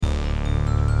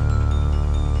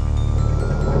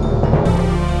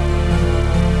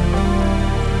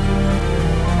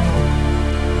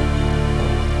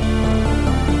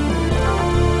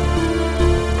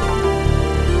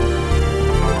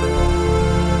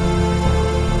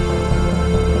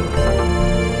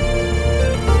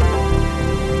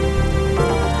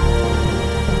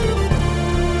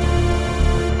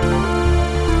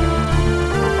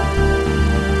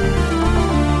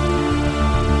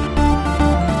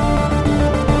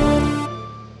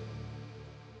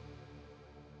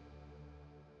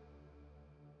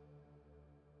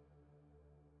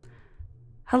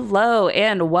Hello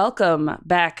and welcome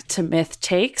back to Myth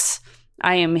Takes.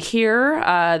 I am here.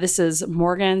 This is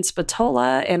Morgan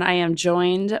Spatola, and I am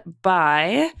joined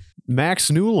by Max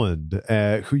Newland,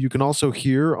 who you can also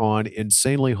hear on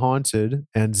Insanely Haunted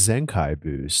and Zenkai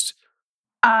Boost.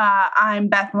 I'm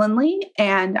Beth Lindley,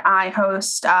 and I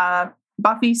host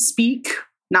Buffy Speak,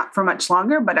 not for much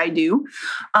longer, but I do.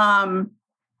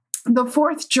 The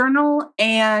Fourth Journal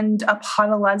and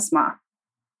Apodolesma.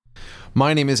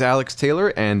 My name is Alex Taylor,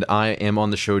 and I am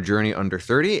on the show Journey Under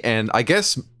 30, and I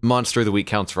guess Monster of the Week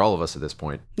counts for all of us at this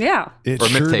point. Yeah. It or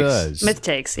sure Myth Takes. does. Myth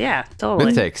Takes. Yeah, totally.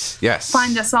 Myth Takes, yes.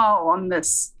 Find us all on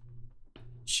this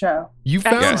show. You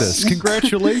found Yes. us.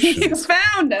 Congratulations. You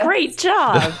found us. Great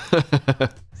job.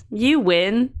 You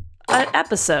win an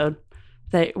episode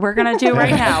that we're going to do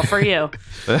right now for you.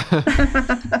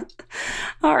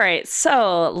 All right.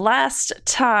 So last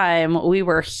time we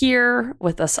were here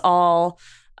with us all,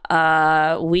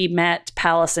 we met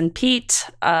Palace and Pete,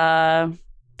 the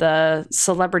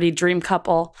celebrity dream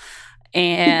couple,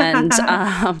 and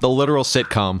The literal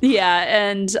sitcom. yeah,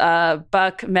 and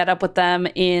Buck met up with them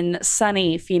in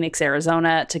sunny Phoenix,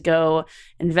 Arizona, to go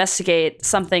investigate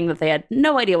something that they had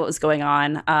no idea what was going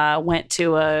on. Went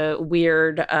to a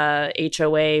weird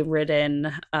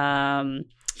HOA-ridden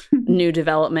new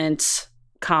development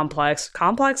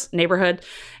complex neighborhood,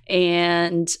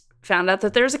 and found out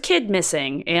that there's a kid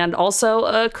missing, and also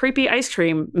a creepy ice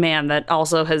cream man that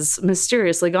also has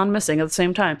mysteriously gone missing at the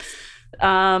same time.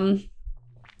 And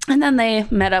then they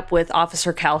met up with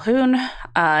Officer Calhoun,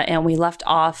 and we left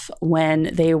off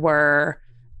when they were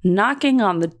knocking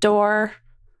on the door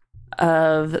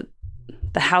of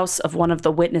the house of one of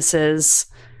the witnesses,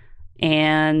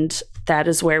 and that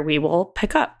is where we will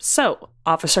pick up. So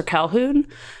Officer Calhoun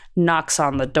knocks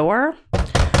on the door.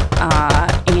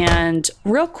 And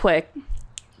real quick,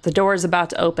 the door is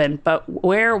about to open, but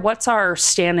what's our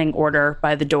standing order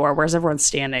by the door? Where's everyone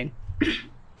standing?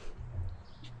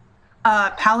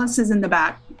 Palace is in the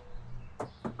back,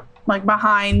 like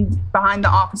behind the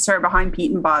officer, behind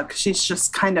Pete and Buck. She's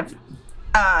just kind of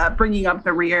bringing up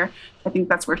the rear. I think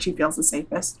that's where she feels the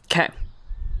safest. Okay.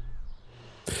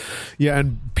 Yeah,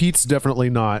 and Pete's definitely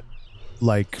not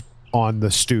like on the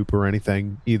stoop or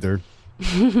anything either.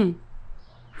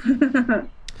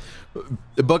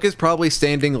 Buck is probably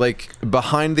standing like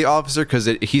behind the officer because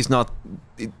he's not.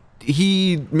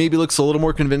 He maybe looks a little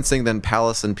more convincing than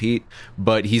Palace and Pete,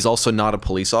 but he's also not a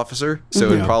police officer, so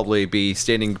it'd probably be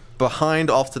standing behind,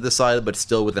 off to the side, but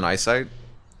still within eyesight.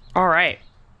 All right.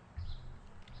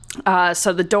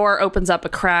 So the door opens up a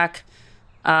crack,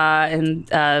 and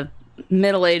a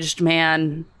middle-aged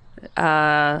man,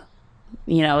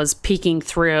 is peeking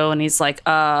through, and he's like,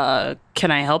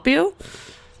 "Can I help you?"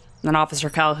 And Officer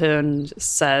Calhoun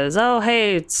says, "Oh,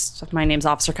 hey, my name's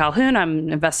Officer Calhoun. I'm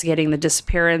investigating the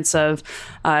disappearance of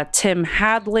Tim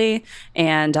Hadley,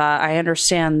 and I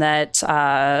understand that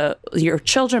your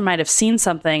children might have seen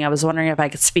something. I was wondering if I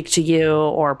could speak to you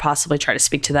or possibly try to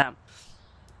speak to them."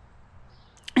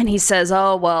 And he says,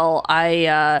 "Oh, well,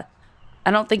 I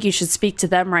don't think you should speak to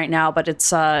them right now, but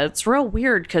it's real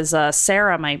weird because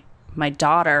Sarah, my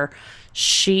daughter,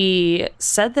 she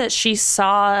said that she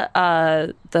saw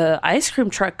the ice cream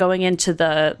truck going into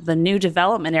the new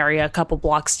development area a couple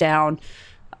blocks down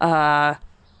a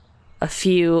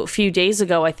few days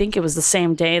ago. I think it was the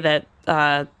same day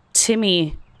that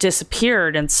Timmy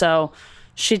disappeared, and so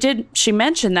she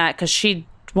mentioned that because she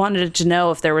wanted to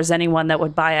know if there was anyone that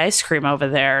would buy ice cream over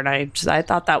there, and I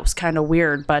thought that was kind of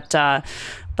weird, but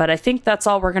I think that's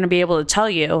all we're going to be able to tell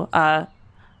you,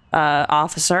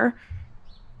 officer."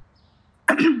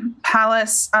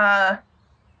 Palace kind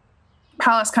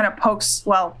of pokes,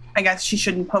 well, I guess she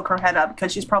shouldn't poke her head up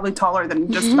because she's probably taller than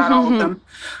just about all of them.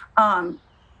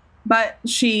 But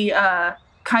she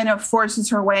kind of forces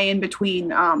her way in between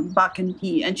Buck and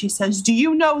Pete, and she says, "Do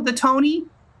you know the Tony?"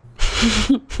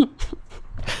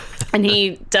 And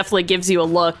he definitely gives you a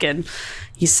look, and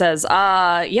he says,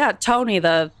 "Yeah, Tony,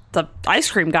 the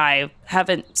ice cream guy.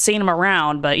 Haven't seen him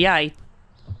around, but yeah, I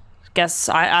guess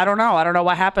I don't know. I don't know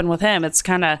what happened with him. It's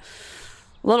kind of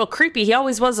a little creepy. He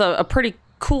always was a pretty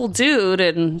cool dude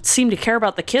and seemed to care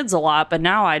about the kids a lot, but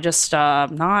now I just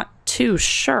not too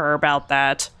sure about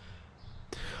that."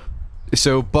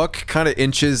 So Buck kind of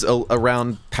inches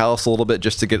around Palace a little bit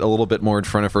just to get a little bit more in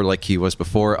front of her like he was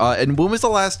before. And when was the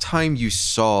last time you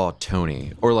saw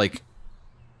Tony? Or like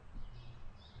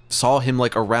saw him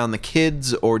like around the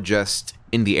kids or just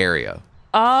in the area?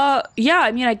 Yeah,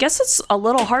 I mean, I guess it's a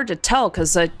little hard to tell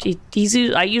because I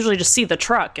usually just see the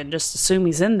truck and just assume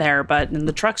he's in there, and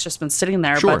the truck's just been sitting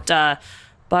there. Sure.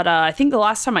 But I think the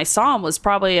last time I saw him was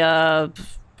probably a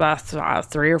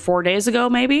 3 or 4 days ago,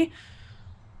 maybe.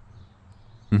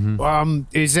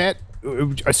 Is that?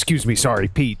 Excuse me. Sorry,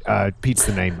 Pete. Pete's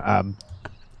the name.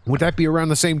 Would that be around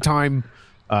the same time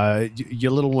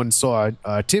your little one saw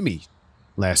Timmy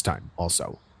last time?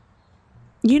 Also.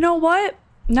 You know what?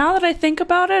 Now that I think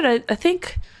about it, I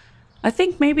think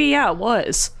maybe it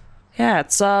was. Yeah,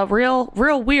 it's real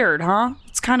weird, huh?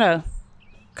 It's kind of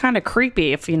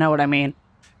creepy, if you know what I mean.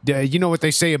 You know what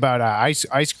they say about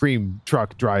ice cream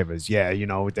truck drivers? Yeah, you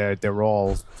know they're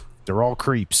all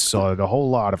creeps. So the whole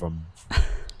lot of them.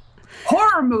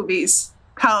 Horror movies.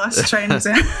 Palace chimes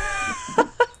in.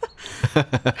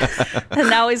 And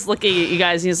now he's looking at you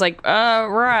guys and he's like,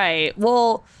 right.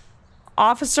 Well,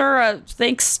 officer,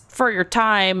 thanks for your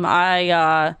time.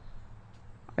 I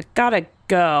gotta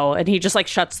go. And he just like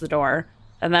shuts the door.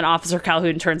 And then Officer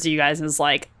Calhoun turns to you guys and is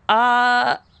like,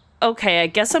 okay, I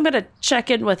guess I'm gonna check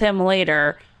in with him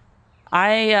later.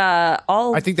 I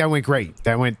think that went great.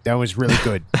 That was really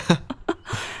good.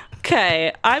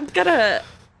 Okay, I'm gonna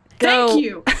go. Thank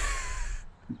you.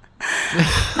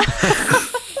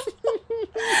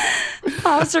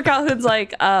 Officer Calhoun's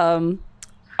like, all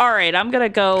right, I'm gonna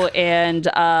go and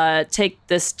take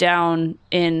this down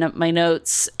in my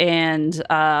notes and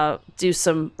do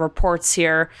some reports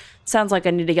here. Sounds like I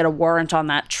need to get a warrant on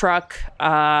that truck.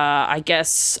 I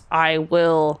guess I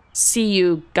will see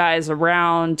you guys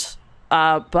around.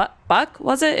 Buck,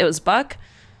 was it? It was Buck?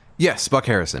 Yes, Buck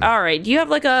Harrison. All right. Do you have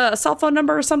like a cell phone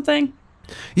number or something?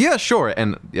 Yeah, sure.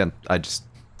 And yeah, I just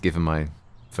give him my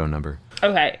phone number.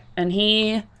 Okay. And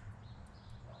he,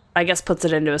 I guess, puts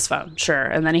it into his phone. Sure.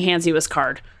 And then he hands you his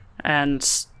card. And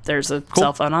there's a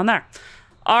cell phone on there.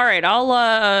 All right.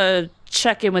 I'll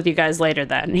check in with you guys later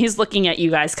then. He's looking at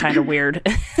you guys kind of weird.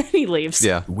 He leaves.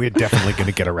 Yeah. We're definitely going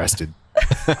to get arrested.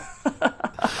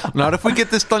 Not if we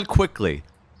get this done quickly.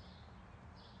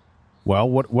 Well,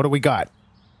 what do we got?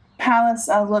 Palace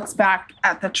looks back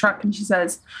at the truck and she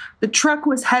says, the truck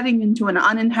was heading into an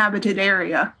uninhabited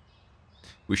area.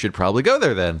 We should probably go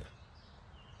there then.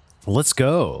 Let's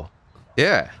go.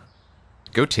 Yeah.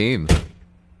 Go team.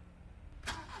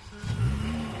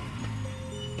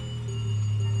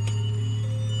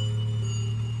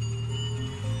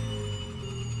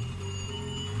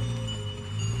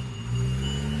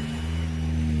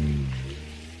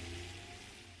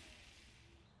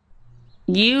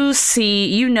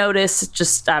 You notice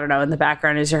just, I don't know, in the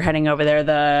background as you're heading over there,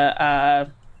 the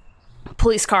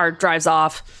police car drives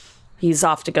off. He's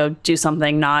off to go do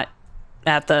something not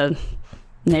at the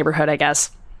neighborhood, I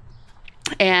guess.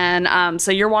 And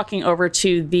so you're walking over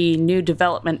to the new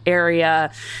development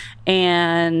area.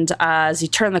 And as you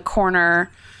turn the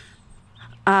corner,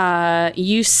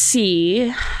 you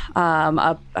see,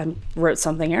 I wrote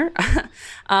something here,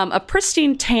 a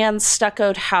pristine tan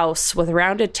stuccoed house with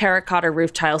rounded terracotta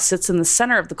roof tiles sits in the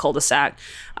center of the cul-de-sac,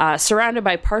 surrounded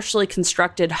by partially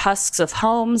constructed husks of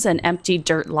homes and empty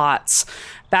dirt lots.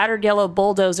 Battered yellow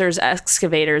bulldozers,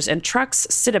 excavators, and trucks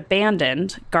sit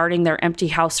abandoned, guarding their empty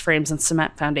house frames and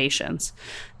cement foundations.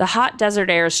 The hot desert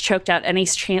air has choked out any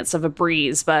chance of a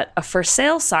breeze, but a for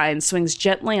sale sign swings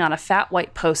gently on a fat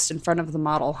white post in front of the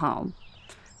model home.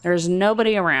 There's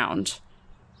nobody around.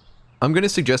 I'm going to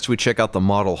suggest we check out the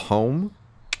model home.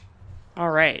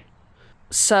 All right.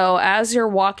 So as you're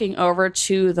walking over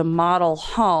to the model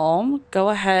home, go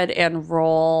ahead and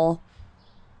roll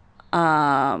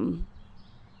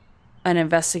an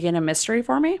investigate a mystery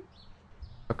for me.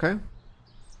 Okay.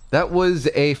 That was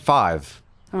a 5.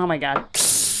 Oh my god.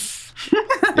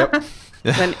 Yep.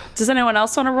 Then, does anyone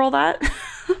else want to roll that?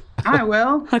 I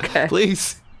will. Okay.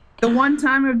 Please. The one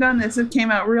time I've done this, it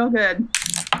came out real good.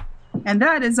 And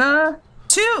that is a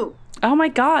 2. Oh my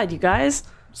god, you guys.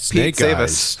 Snake Pete, save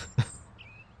eyes.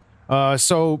 us.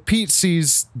 So Pete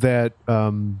sees that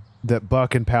that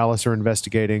Buck and Palace are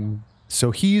investigating.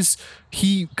 So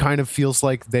he kind of feels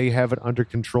like they have it under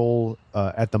control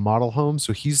at the model home.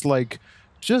 So he's like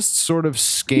just sort of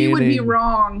scanning. He would be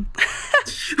wrong.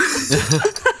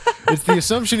 It's the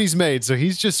assumption he's made. So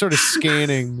he's just sort of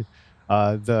scanning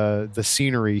the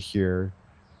scenery here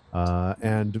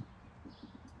and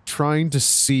trying to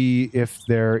see if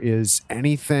there is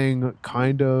anything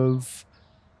kind of,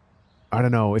 I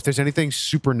don't know, if there's anything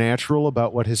supernatural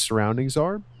about what his surroundings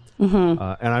are. Mm-hmm.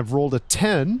 And I've rolled a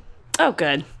 10. Oh,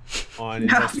 good. On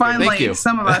Finally, Thank you.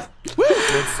 some of us.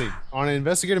 Let's see. On an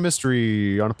investigative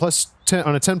mystery, on a +10,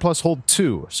 on a 10 plus hold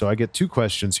 2. So I get 2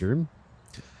 questions here.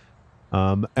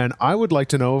 And I would like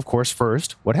to know, of course,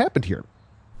 first, what happened here?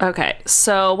 Okay,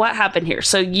 so what happened here?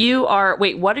 So you are,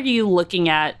 what are you looking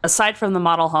at aside from the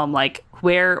model home? Like,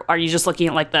 where are you just looking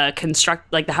at like the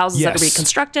houses that are being Yes.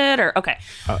 constructed or okay.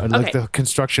 Like the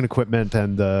construction equipment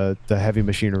and the heavy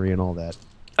machinery and all that.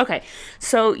 Okay.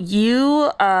 So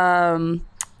you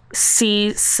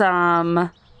see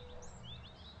some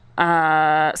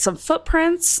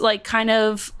footprints like kind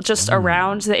of just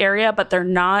around the area, but they're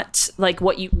not like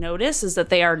what you notice is that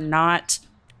they are not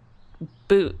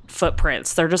boot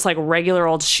footprints. They're just like regular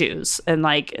old shoes. And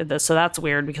so that's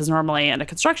weird because normally in a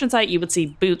construction site you would see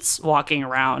boots walking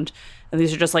around. And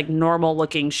these are just like normal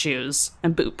looking shoes.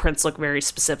 And boot prints look very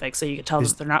specific, so you can tell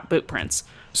that they're not boot prints.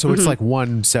 So it's like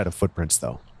one set of footprints,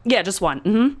 though. Yeah, just one.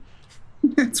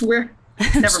 Mm-hmm. It's weird.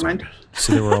 Never mind.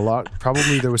 So there were a lot.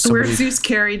 Probably there was somebody. Where Zeus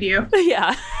carried you.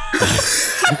 Yeah.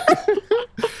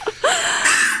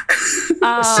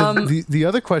 So the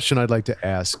other question I'd like to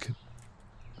ask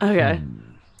Okay.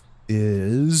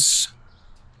 is,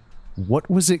 what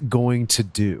was it going to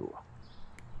do?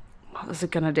 What was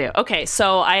it gonna do? Okay,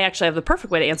 so I actually have the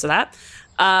perfect way to answer that.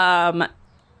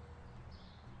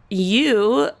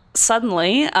 You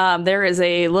suddenly, there is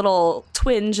a little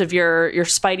twinge of your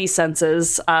spidey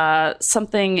senses.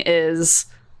 Something is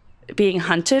being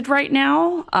hunted right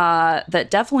now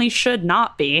that definitely should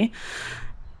not be.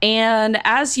 And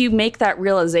as you make that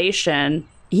realization,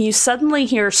 you suddenly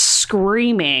hear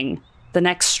screaming the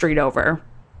next street over.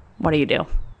 What do you do?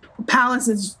 Palace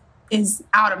is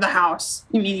out of the house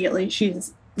immediately.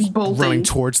 She's bolting. Running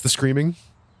towards the screaming?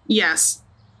 Yes.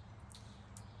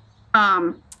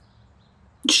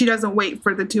 She doesn't wait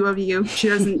for the two of you. She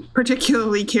doesn't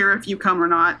particularly care if you come or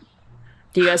not.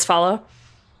 Do you guys follow?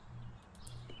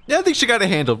 Yeah, I think she got it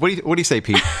handled. What do you say,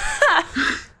 Pete?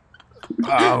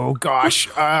 Oh, gosh.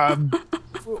 Let's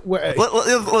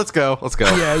go. Let's go.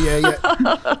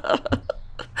 Yeah.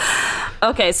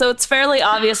 Okay, so it's fairly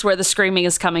obvious where the screaming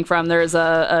is coming from. There's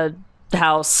a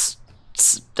house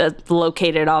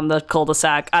located on the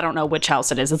cul-de-sac. I don't know which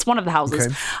house it is. It's one of the houses.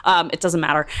 Okay. It doesn't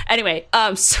matter. Anyway,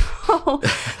 so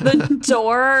the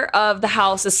door of the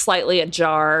house is slightly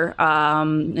ajar,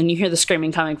 and you hear the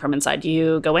screaming coming from inside. Do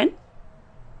you go in?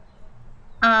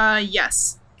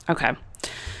 Yes. Okay.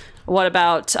 What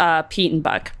about Pete and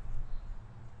Buck?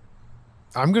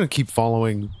 I'm going to keep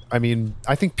following. I mean,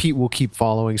 I think Pete will keep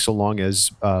following so long as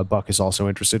Buck is also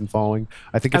interested in following.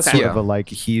 I think it's Okay. sort of a like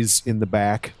he's in the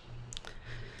back.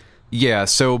 Yeah,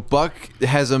 so Buck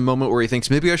has a moment where he thinks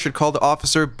maybe I should call the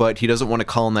officer, but he doesn't want to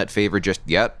call in that favor just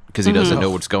yet because he doesn't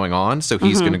know what's going on. So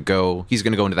he's gonna go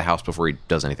into the house before he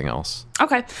does anything else.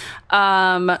 Okay.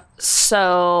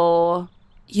 So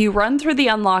you run through the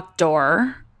unlocked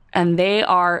door, and they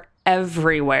are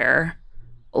everywhere.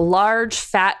 Large,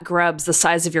 fat grubs the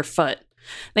size of your foot.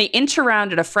 They inch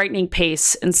around at a frightening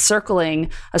pace, encircling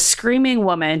a screaming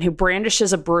woman who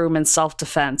brandishes a broom in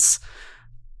self-defense.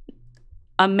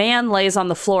 A man lays on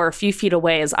the floor a few feet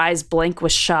away, his eyes blank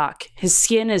with shock. His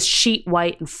skin is sheet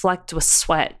white and flecked with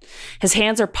sweat. His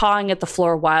hands are pawing at the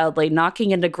floor wildly, knocking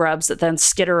into grubs that then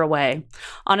skitter away.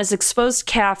 On his exposed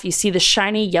calf, you see the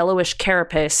shiny yellowish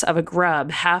carapace of a grub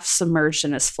half submerged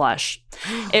in his flesh.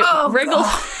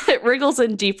 It wriggles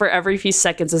in deeper every few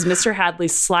seconds as Mr.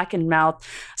 Hadley's slackened mouth,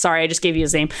 sorry, I just gave you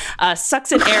his name,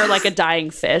 sucks in air like a dying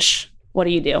fish. What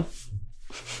do you do?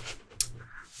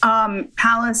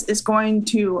 Palace is going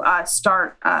to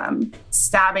start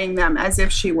stabbing them as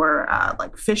if she were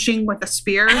like fishing with a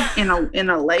spear in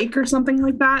a lake or something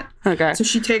like that. Okay. So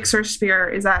she takes her spear.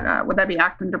 Is that would that be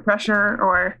act under pressure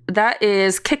or That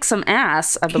is kick some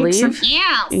ass, I believe. kick some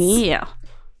ass? Yeah.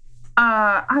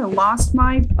 I lost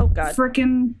my God.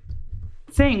 freaking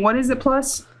thing. What is it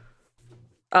plus?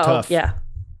 Oh, Tough. yeah.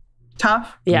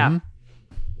 Tough. Yeah.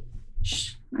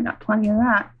 Shh, I got plenty of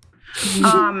that.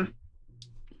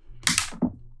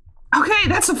 Okay,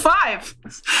 that's a 5.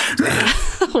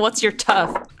 What's your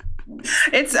tough?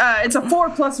 It's a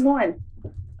 4 plus 1.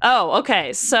 Oh,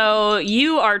 okay. So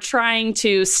you are trying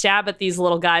to stab at these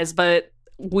little guys, but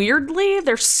weirdly,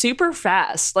 they're super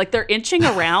fast. Like they're inching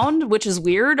around, which is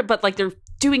weird, but like they're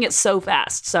doing it so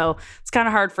fast. So it's kind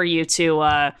of hard for you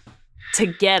to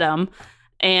get them.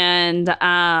 And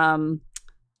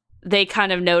they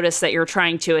kind of notice that you're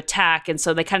trying to attack, and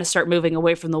so they kind of start moving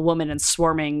away from the woman and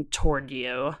swarming toward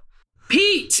you.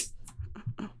 Pete,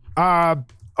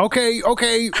 Okay.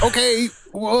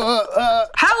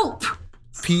 help!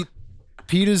 Pete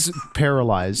is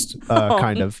paralyzed,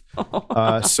 kind of.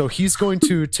 So he's going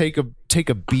to take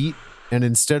a beat, and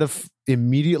instead of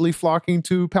immediately flocking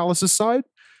to Palace's side,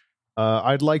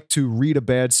 I'd like to read a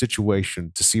bad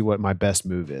situation to see what my best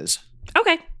move is.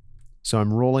 Okay. So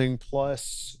I'm rolling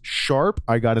plus sharp.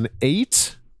 I got an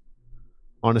 8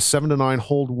 on a 7 to 9,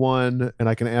 hold 1, and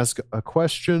I can ask a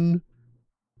question.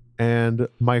 And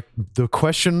the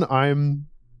question I'm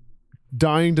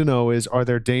dying to know is, are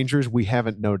there dangers we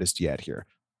haven't noticed yet here?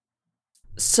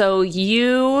 So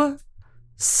you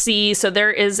see, so there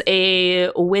is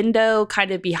a window kind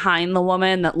of behind the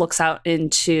woman that looks out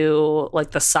into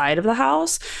like the side of the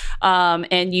house.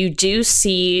 And you do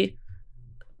see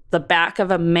the back of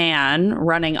a man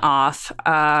running off.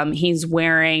 He's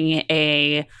wearing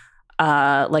a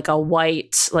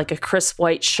crisp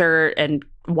white shirt and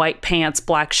white pants,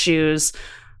 black shoes,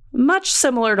 much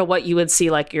similar to what you would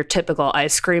see like your typical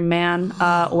ice cream man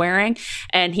wearing.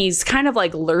 And he's kind of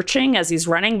like lurching as he's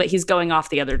running, but he's going off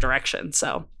the other direction.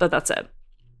 So, but that's it.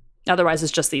 Otherwise,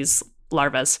 it's just these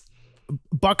larvas.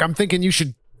 Buck, I'm thinking you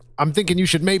should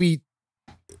maybe.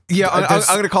 Yeah, I'm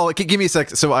going to call it. Give me a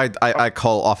sec. So I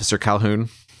call Officer Calhoun.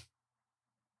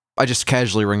 I just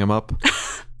casually ring him up.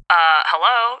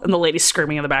 Hello? And the lady's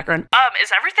screaming in the background.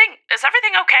 Is everything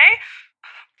okay?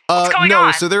 What's going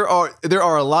on? So there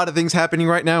are a lot of things happening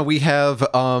right now. We have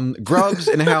grubs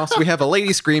in the house. We have a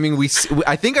lady screaming.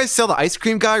 I think I saw the ice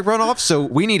cream guy run off, so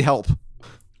we need help. Okay,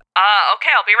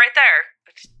 I'll be right there.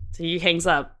 So he hangs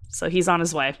up. So he's on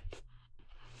his way.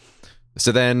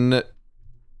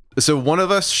 So one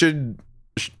of us should.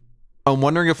 I'm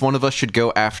wondering if one of us should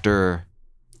go after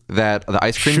the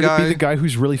ice cream Should guy. it be the guy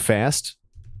who's really fast?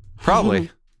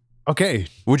 Probably. Okay.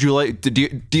 Would you like? Do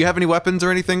you have any weapons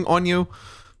or anything on you?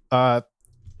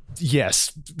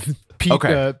 Yes. Pete.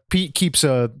 Okay. Pete keeps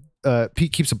a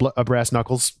brass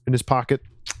knuckles in his pocket,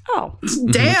 Oh,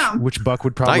 Damn. which Buck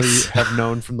would probably Nice. have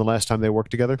known from the last time they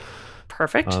worked together.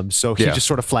 perfect. So he Yeah. just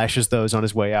sort of flashes those on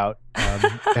his way out,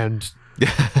 and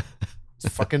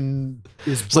fucking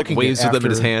is It's like booking waves it with them in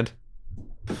his after- hand.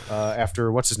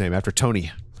 After what's his name? After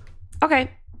Tony.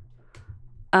 Okay.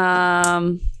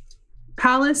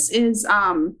 Palace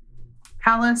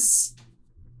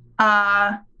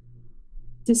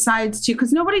decides to,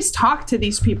 because nobody's talked to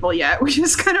these people yet. We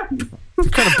just kind of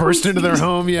Burst into their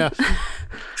home. Yeah.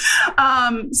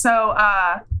 So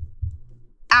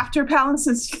after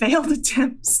Palace's failed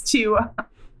attempts to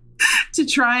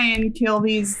try and kill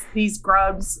these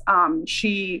grubs,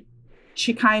 she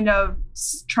kind of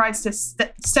tries to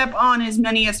step on as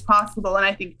many as possible, and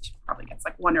I think she probably gets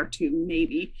like one or two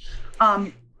maybe,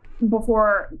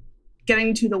 before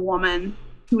getting to the woman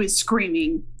who is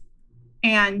screaming,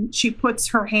 and she puts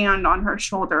her hand on her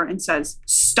shoulder and says,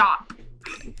 "Stop."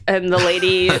 And the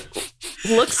lady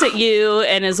looks at you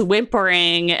and is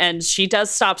whimpering, and she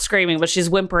does stop screaming, but she's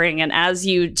whimpering. And as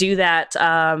you do that,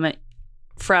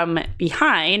 from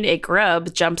behind, a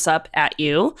grub jumps up at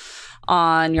you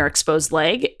on your exposed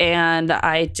leg. And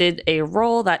I did a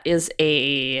roll that is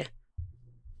a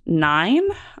 9.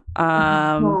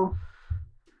 Oh.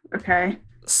 Okay.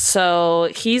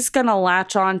 So he's going to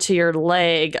latch onto your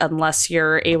leg unless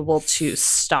you're able to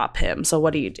stop him. So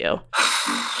what do you do?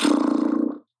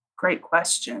 Great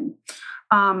question.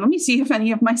 Let me see if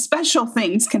any of my special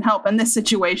things can help in this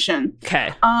situation.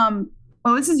 Okay.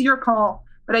 Well, this is your call,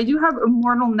 but I do have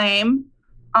Immortal Name.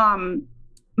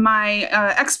 My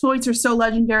exploits are so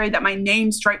legendary that my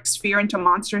name strikes fear into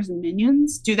monsters and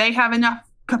minions. Do they have enough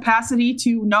capacity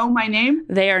to know my name?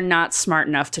 They are not smart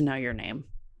enough to know your name.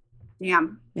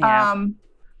 Damn. Yeah.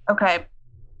 Okay.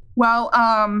 Well,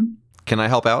 Can I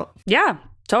help out? Yeah,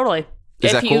 totally.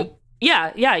 Is that cool?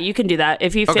 Yeah, you can do that.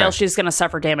 If you fail, Okay. she's going to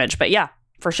suffer damage. But yeah,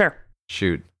 for sure.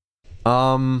 Shoot.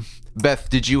 Beth,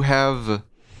 did you have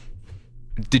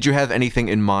anything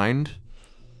in mind?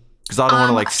 Because I don't want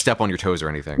to like step on your toes or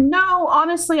anything. no,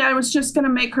 honestly, I was just going to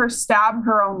make her stab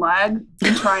her own leg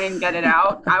and try and get it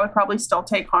out. I would probably still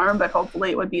take harm, but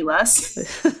hopefully it would be less.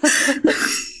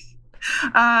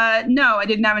 No, I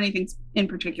didn't have anything in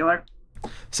particular.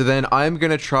 So then I'm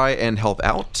going to try and help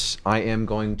out. I am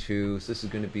going to... So this is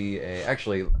going to be a...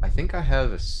 Actually, I think I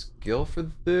have a skill for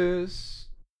this.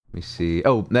 Let me see.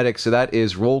 Oh, medic. So that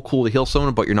is roll cool to heal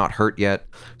someone, but you're not hurt yet.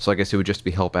 So I guess it would just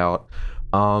be help out.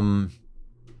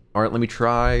 All right, let me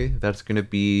try. That's going to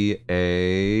be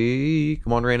a...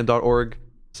 Come on, random.org.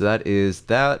 So that is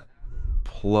that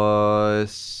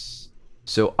plus...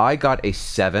 So I got a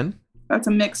 7. That's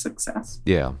a mixed success.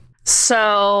 Yeah.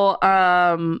 So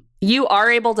you are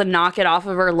able to knock it off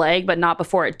of her leg, but not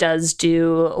before it does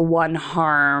do 1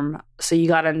 harm. So you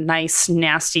got a nice,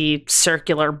 nasty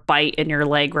circular bite in your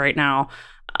leg right now.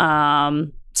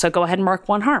 So go ahead and mark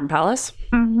 1 harm, Palace.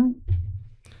 Mm-hmm.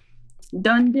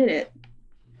 Done did it.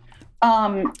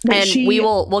 And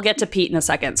we'll get to Pete in a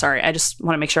second. Sorry, I just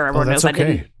want to make sure everyone knows that's I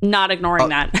didn't. okay. Not ignoring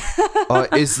that.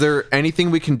 Is there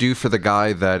anything we can do for the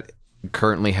guy that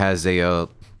currently has a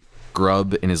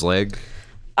grub in his leg?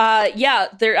 Yeah,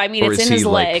 there. I mean, Or it's is in his he,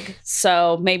 like- leg,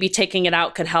 so maybe taking it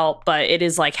out could help, but it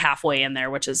is like halfway in there,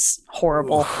 which is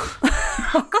horrible.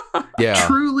 Yeah.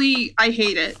 Truly, I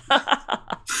hate it.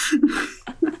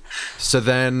 So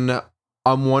then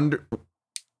I'm wondering,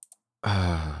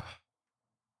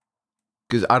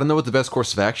 because I don't know what the best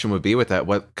course of action would be with that.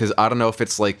 Because I don't know if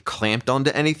it's like clamped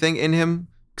onto anything in him.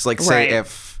 Because like say Right.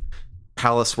 if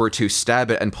Pallas were to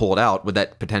stab it and pull it out, would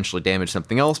that potentially damage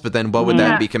something else? But then what would Yeah.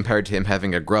 that be compared to him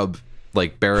having a grub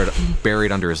like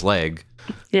buried under his leg?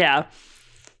 Yeah.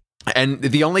 And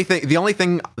the only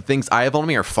things I have on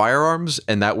me are firearms,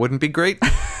 and that wouldn't be great.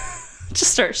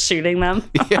 Just start shooting them.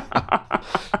 Yeah.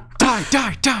 Die.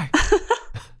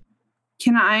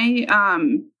 Can I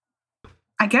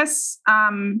guess,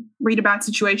 read a bad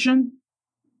situation?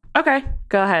 Okay,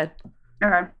 go ahead.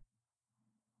 Okay.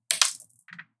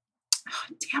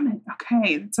 Oh, damn it.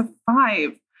 Okay, it's a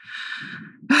 5.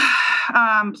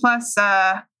 Plus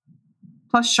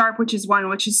sharp, which is 1,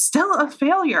 which is still a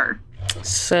failure.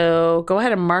 So go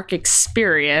ahead and mark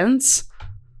experience.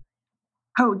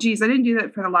 Oh, geez, I didn't do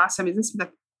that for the last time. Is this the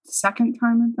second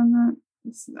time I've done that?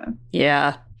 This is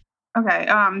Yeah. okay,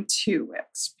 2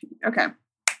 XP. Okay.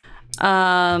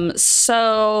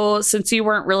 So since you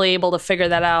weren't really able to figure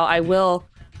that out, I will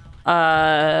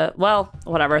well,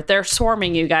 whatever. They're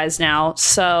swarming you guys now.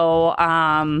 So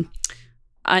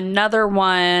another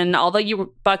one, although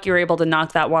you were able to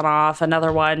knock that one off,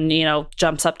 another one,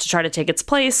 jumps up to try to take its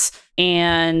place,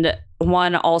 and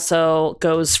one also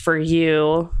goes for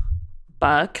you,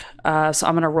 Buck. So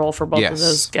I'm gonna roll for both of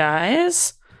those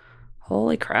guys.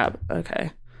 Holy crap.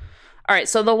 Okay. All right,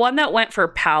 so the one that went for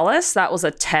Pallas, that was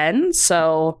a 10.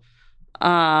 So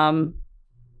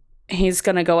he's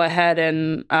going to go ahead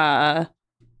and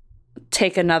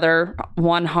take another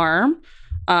 1 harm.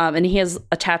 And he is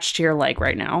attached to your leg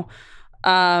right now.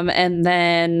 And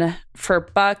then for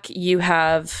Buck,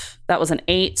 that was an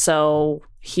 8, so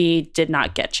he did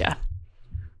not get you.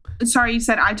 Sorry, you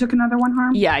said I took another 1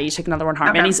 harm? Yeah, you took another 1 harm.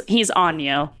 Okay. And he's on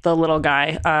you, the little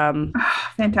guy.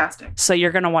 Fantastic. So you're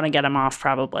going to want to get him off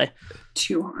probably.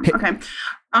 2 harm. Hey. Okay.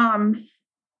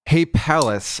 Hey,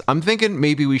 Pallas, I'm thinking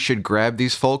maybe we should grab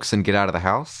these folks and get out of the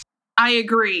house. I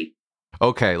agree.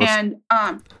 Okay, let's. And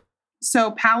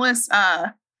so Pallas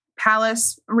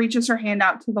reaches her hand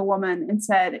out to the woman and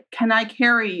said, "Can I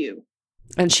carry you?"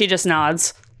 And she just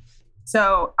nods.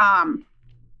 So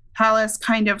Pallas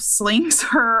kind of slings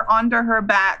her onto her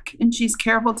back, and she's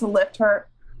careful to lift her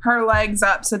legs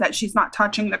up so that she's not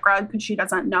touching the ground, because she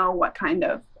doesn't know what kind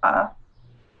of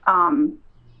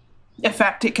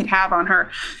effect it could have on her,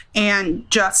 and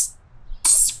just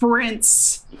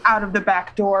sprints out of the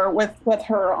back door with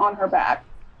her on her back.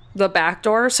 The back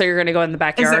door? So you're going to go in the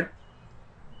backyard?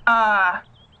 Well,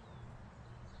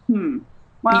 You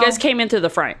guys came in through the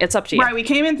front. It's up to you. right, we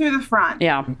came in through the front.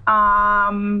 Yeah.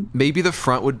 Maybe the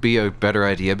front would be a better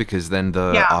idea, because then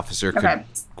the Yeah. officer could Okay.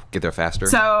 get there faster.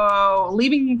 So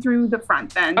leaving through the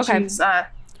front, then Okay. she's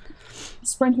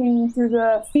sprinting through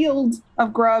the field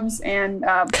of grubs and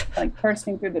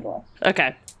bursting through the door.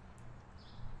 Okay.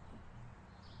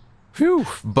 Phew.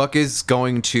 Buck is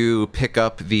going to pick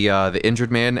up the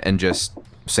injured man and just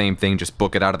same thing, just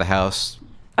book it out of the house.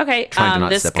 Okay. Trying to not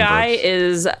This step on guy grubs.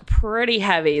 is pretty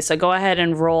heavy, so go ahead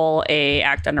and roll a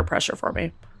act under pressure for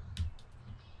me.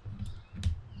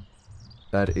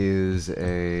 That is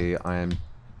I am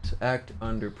to act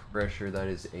under pressure. That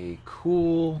is a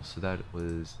cool. So that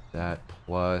was that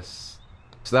plus.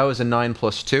 So that was a 9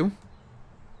 plus 2.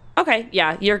 Okay.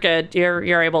 Yeah, you're good.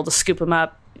 You're able to scoop him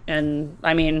up, and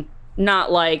I mean,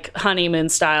 not like honeymoon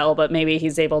style, but maybe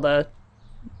he's able to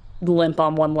limp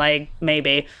on one leg,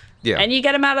 maybe. Yeah. And you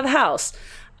get him out of the house.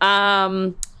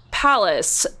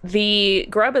 Pallas, the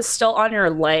grub is still on your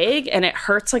leg and it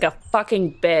hurts like a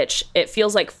fucking bitch. It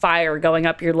feels like fire going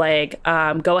up your leg.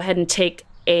 Go ahead and take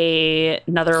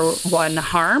another 1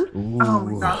 harm. Oh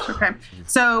my gosh. Okay.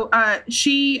 So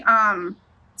she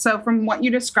so from what you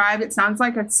described, it sounds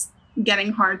like it's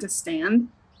getting hard to stand.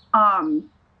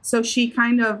 So she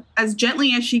kind of, as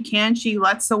gently as she can, she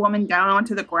lets the woman down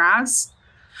onto the grass,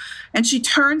 and she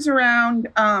turns around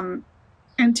and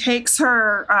takes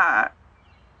her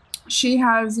she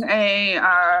has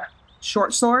a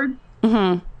short sword,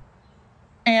 Mm-hmm.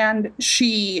 and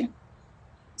she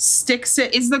sticks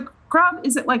it. Is the grub,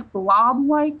 is it like blob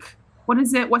like? What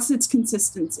is it? What's its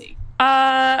consistency?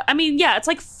 I mean, yeah, it's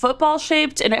like football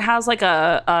shaped, and it has like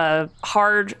a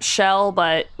hard shell,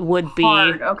 but would be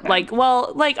Hard, okay. like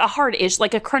a hard-ish,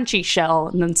 like a crunchy shell,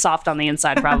 and then soft on the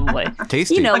inside, probably.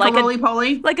 Tasty. You know, Like like a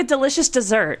roly-poly? like a delicious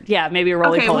dessert. Yeah, maybe a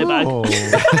roly-poly Okay,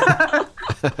 bug.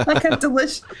 Oh. Like a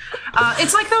delicious.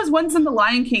 It's like those ones in The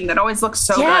Lion King that always look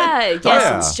so good. Yes,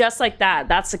 yeah. it's just like that.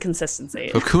 That's the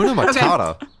consistency. Hakuna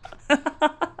Matata.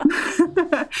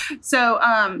 So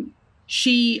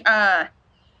she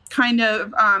kind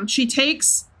of she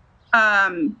takes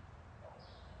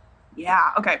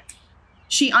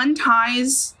she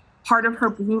unties part of her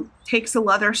boot, takes a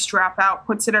leather strap out,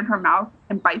 puts it in her mouth,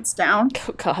 and bites down.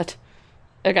 Oh God.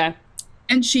 Okay.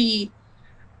 And she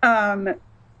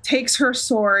takes her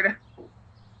sword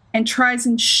and tries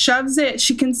and shoves it.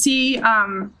 She can see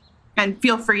and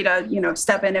feel free to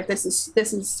step in if this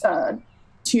is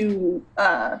too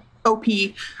OP,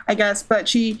 I guess, but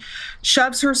she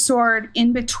shoves her sword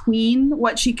in between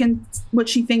what she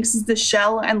thinks is the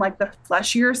shell and like the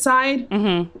fleshier side,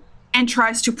 and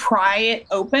tries to pry it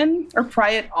open or pry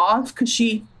it off because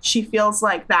she feels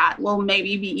like that will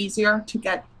maybe be easier to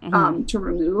get to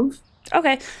remove.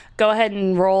 Okay. Go ahead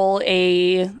and roll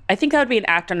I think that would be an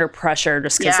act under pressure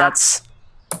just because that's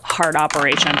hard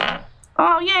operation.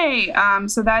 Oh, yay.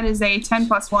 So that is a 10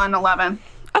 plus 1, 11.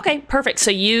 Okay, perfect.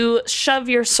 So you shove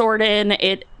your sword in,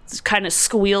 it kind of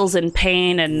squeals in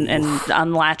pain and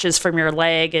unlatches from your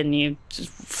leg, and you just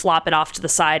flop it off to the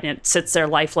side and it sits there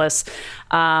lifeless.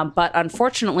 But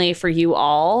unfortunately for you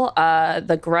all,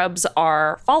 the grubs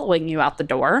are following you out the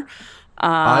door.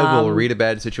 I will read a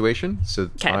bad situation. So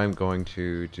 'kay. I'm going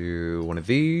to do one of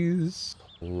these.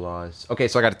 Plus, okay,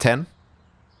 so I got a 10.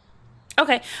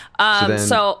 Okay.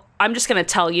 So I'm just going to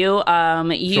tell you,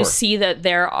 you Sure. see that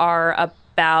there are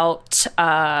about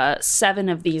 7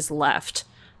 of these left.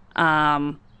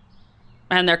 And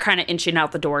they're kind of inching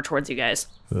out the door towards you guys.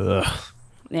 Ugh.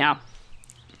 Yeah.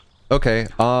 Okay,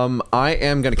 I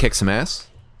am going to kick some ass.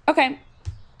 Okay.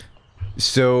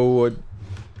 So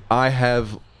I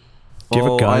have... Do you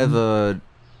have a gun?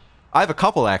 I have a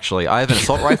couple, actually. I have an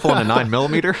assault rifle and a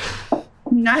 9mm.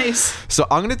 Nice. So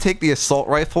I'm going to take the assault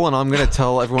rifle and I'm going to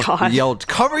tell everyone, God. yell,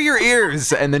 cover your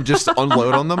ears, and then just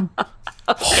unload on them.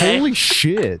 Holy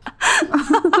shit.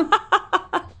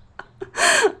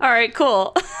 All right,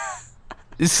 cool.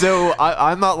 So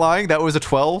I'm not lying. That was a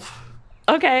 12.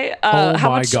 Okay. Oh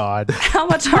how my much, God. How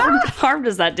much harm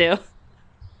does that do?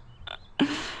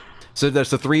 So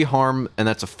there's a 3 harm, and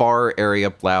that's a far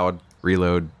area, loud,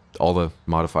 reload, all the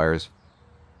modifiers.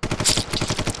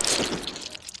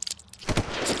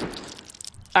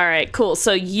 All right, cool.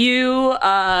 So you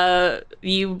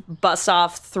bust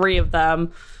off 3 of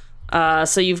them.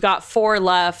 So you've got 4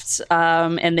 left,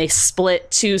 and they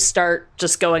split. 2 start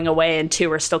just going away, and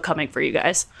 2 are still coming for you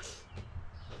guys.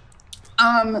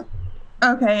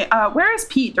 Okay. Where is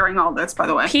Pete during all this, by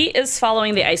the way? Pete is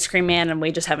following the ice cream man, and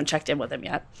we just haven't checked in with him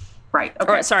yet. Right.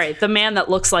 Okay. Or sorry, the man that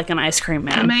looks like an ice cream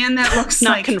man. The man that looks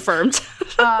Not like confirmed.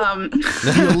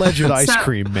 The alleged ice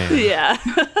cream man. Yeah.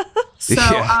 So,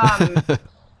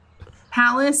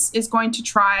 Palace is going to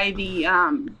try the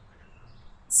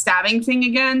stabbing thing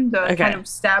again, the kind of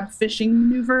stab fishing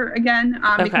maneuver again,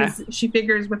 because she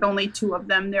figures with only 2 of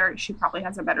them there, she probably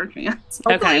has a better chance.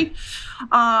 Hopefully.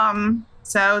 Okay.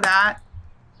 So that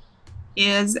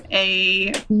is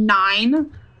a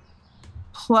 9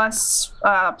 plus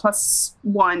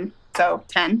 1, so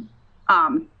 10.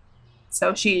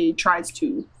 So she tries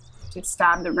to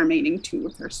stab the remaining 2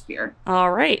 with her spear.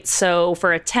 All right. So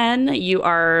for a 10, you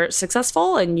are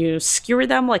successful and you skewer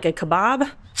them like a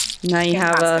kebab. Now you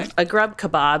have a grub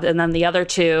kebab, and then the other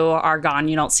 2 are gone.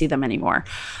 You don't see them anymore.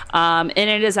 And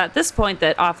it is at this point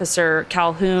that Officer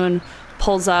Calhoun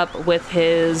pulls up with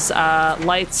his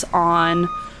lights on.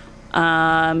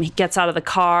 He gets out of the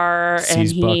car Sees and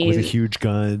he Buck with a huge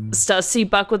gun. does see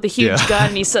Buck with the huge gun,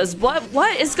 and he says,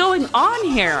 "What is going on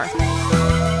here?"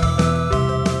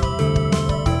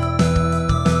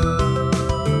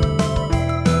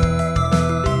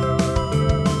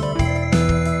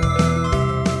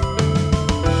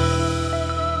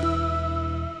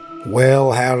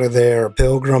 Well, howdy there,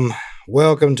 Pilgrim.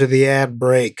 Welcome to the ad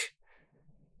break.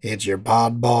 It's your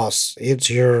pod boss, it's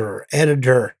your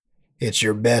editor, it's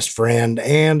your best friend,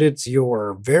 and it's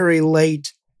your very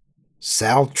late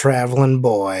South traveling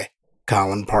boy,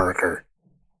 Colin Parker.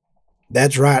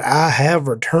 That's right, I have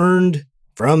returned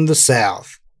from the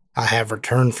South. I have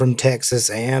returned from Texas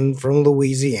and from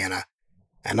Louisiana,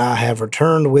 and I have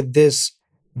returned with this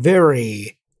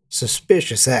very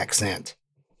suspicious accent.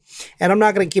 And I'm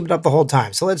not going to keep it up the whole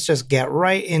time. So let's just get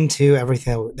right into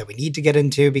everything that we need to get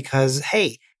into because,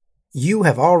 hey, you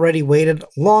have already waited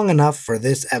long enough for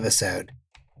this episode.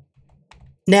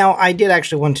 Now, I did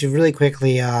actually want to really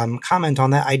quickly comment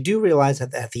on that. I do realize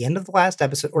that at the end of the last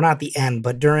episode, or not the end,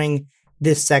 but during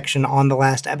this section on the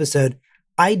last episode,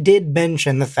 I did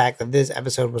mention the fact that this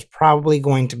episode was probably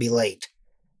going to be late.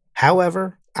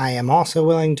 However, I am also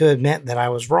willing to admit that I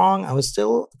was wrong. I was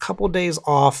still a couple days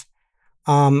off.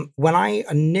 When I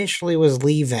initially was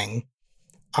leaving,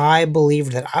 I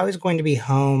believed that I was going to be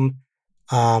home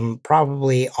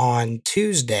probably on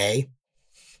Tuesday,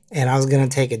 and I was going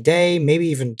to take a day, maybe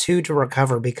even two, to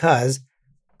recover because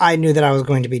I knew that I was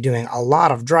going to be doing a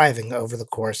lot of driving over the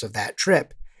course of that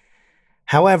trip.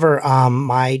 However,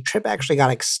 my trip actually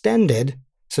got extended.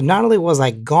 So not only was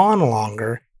I gone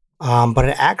longer, but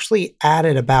it actually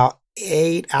added about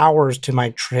 8 hours to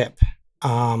my trip.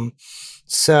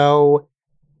 So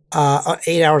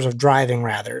 8 hours of driving,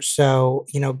 rather. So,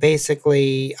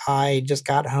 basically, I just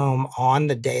got home on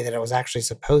the day that it was actually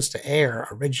supposed to air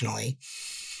originally.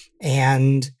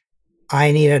 And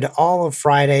I needed all of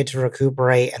Friday to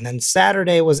recuperate. And then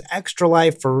Saturday was Extra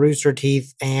Life for Rooster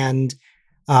Teeth. And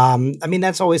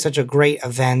that's always such a great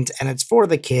event, and it's for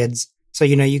the kids. So,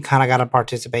 you kind of got to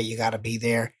participate. You got to be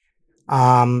there.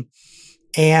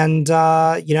 And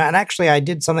actually I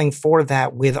did something for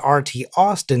that with RT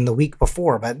Austin the week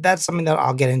before, but that's something that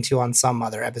I'll get into on some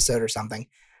other episode or something.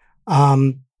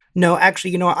 No,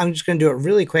 actually, I'm just going to do it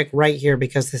really quick right here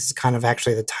because this is kind of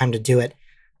actually the time to do it.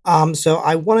 So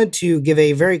I wanted to give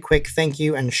a very quick thank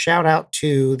you and shout out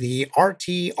to the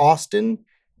RT Austin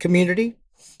community.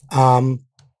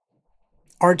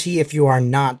 RT, if you are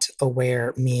not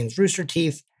aware, means Rooster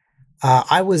Teeth.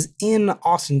 I was in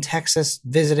Austin, Texas,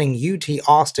 visiting UT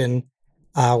Austin,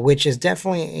 which is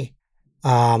definitely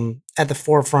at the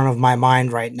forefront of my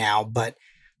mind right now. But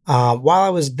while I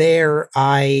was there,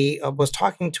 I was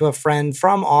talking to a friend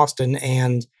from Austin,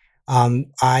 and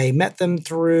I met them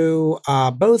through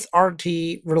both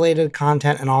RT-related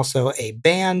content and also a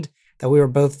band that we were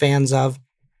both fans of.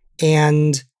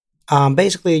 And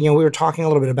basically, we were talking a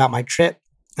little bit about my trip,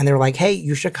 and they were like, hey,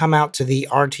 you should come out to the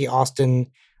RT Austin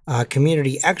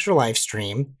community Extra Life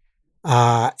stream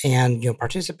and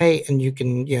participate, and you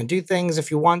can do things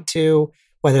if you want to,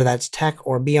 whether that's tech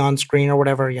or be on screen or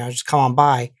whatever, just come on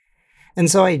by. And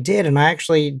so I did, and I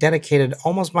actually dedicated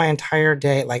almost my entire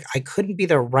day. Like, I couldn't be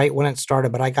there right when it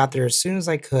started, but I got there as soon as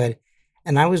I could,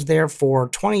 and I was there for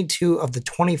 22 of the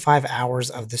 25 hours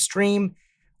of the stream,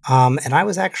 and I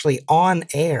was actually on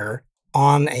air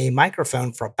on a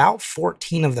microphone for about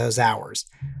 14 of those hours.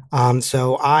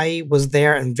 So I was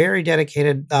there and very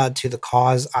dedicated to the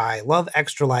cause. I love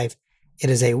Extra Life. It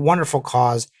is a wonderful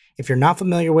cause. If you're not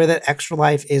familiar with it, Extra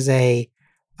Life is a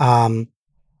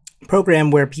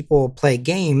program where people play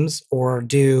games or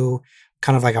do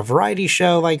kind of like a variety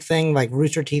show like thing like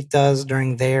Rooster Teeth does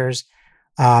during theirs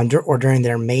or during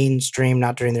their main stream,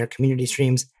 not during their community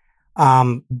streams.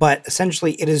 But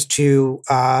essentially it is to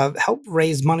help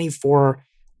raise money for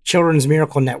Children's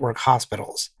Miracle Network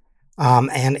hospitals.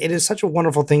 And it is such a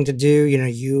wonderful thing to do.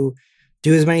 You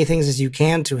do as many things as you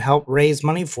can to help raise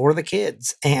money for the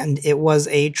kids. And it was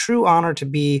a true honor to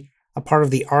be a part of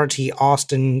the RT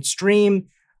Austin stream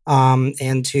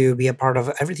and to be a part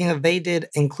of everything that they did,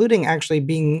 including actually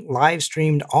being live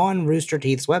streamed on Rooster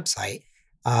Teeth's website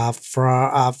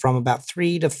from about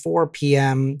 3 to 4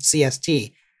 p.m.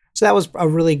 CST. So that was a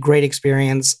really great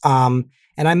experience. And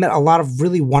I met a lot of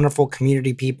really wonderful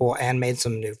community people and made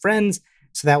some new friends.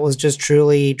 So that was just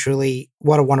truly, truly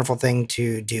what a wonderful thing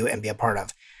to do and be a part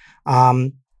of.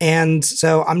 And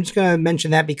so I'm just going to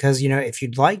mention that because, if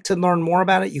you'd like to learn more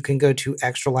about it, you can go to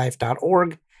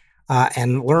extralife.org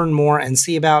and learn more and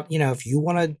see about, if you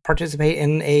want to participate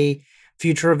in a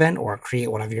future event or create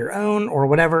one of your own or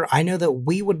whatever. I know that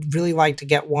we would really like to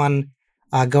get one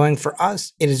going for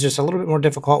us. It is just a little bit more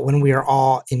difficult when we are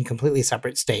all in completely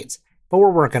separate states, but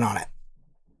we're working on it.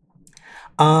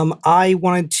 I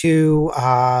wanted to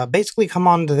basically come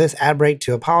on to this ad break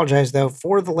to apologize, though,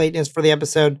 for the lateness for the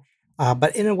episode.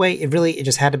 But in a way, it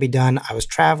just had to be done. I was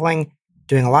traveling,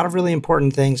 doing a lot of really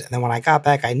important things. And then when I got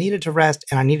back, I needed to rest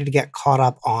and I needed to get caught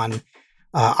up on,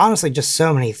 honestly, just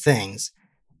so many things.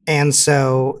 And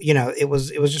so, it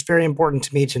was just very important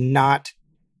to me to not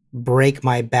break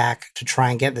my back to try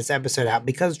and get this episode out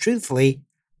because truthfully,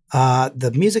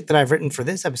 the music that I've written for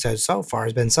this episode so far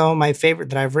has been some of my favorite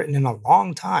that I've written in a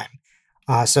long time.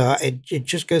 So it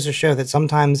just goes to show that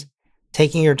sometimes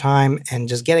taking your time and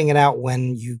just getting it out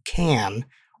when you can,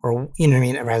 or,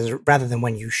 rather than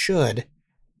when you should.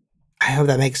 I hope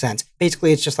that makes sense.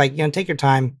 Basically, it's just like, take your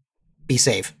time, be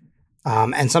safe.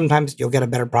 And sometimes you'll get a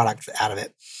better product out of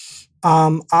it.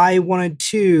 I wanted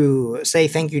to say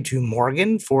thank you to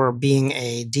Morgan for being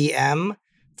a DM,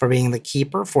 for being the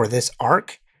keeper for this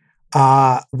arc.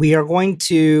 We are going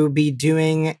to be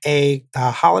doing a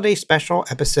holiday special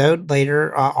episode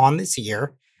later on this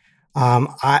year.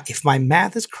 If my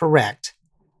math is correct,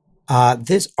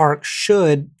 this arc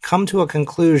should come to a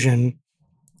conclusion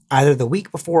either the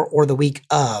week before or the week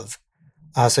of.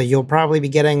 So you'll probably be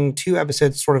getting 2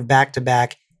 episodes sort of back to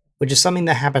back, which is something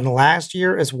that happened last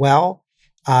year as well.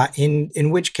 In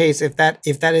which case, if that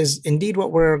is indeed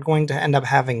what we're going to end up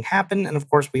having happen, and of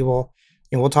course we'll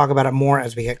talk about it more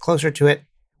as we get closer to it,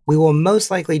 we will most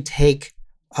likely take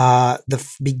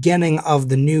the beginning of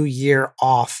the new year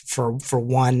off for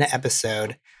 1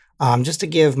 episode, just to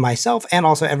give myself and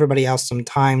also everybody else some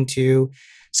time to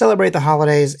celebrate the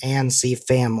holidays and see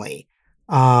family.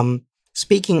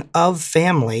 Speaking of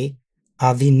family,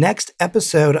 the next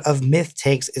episode of Myth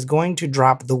Takes is going to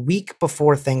drop the week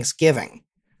before Thanksgiving.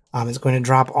 It's going to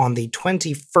drop on the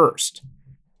 21st.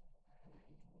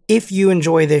 If you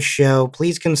enjoy this show,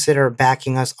 please consider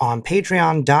backing us on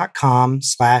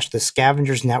patreon.com/The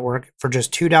Scavengers Network. For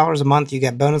just $2 a month, you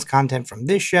get bonus content from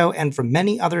this show and from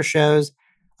many other shows.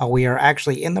 We are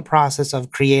actually in the process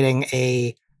of creating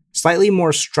a slightly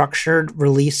more structured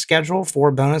release schedule for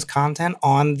bonus content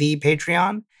on the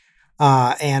Patreon.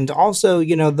 And also,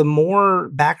 the more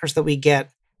backers that we get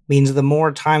means the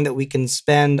more time that we can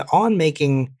spend on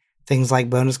making things like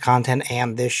bonus content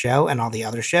and this show and all the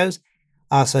other shows.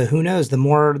 So who knows, the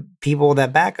more people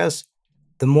that back us,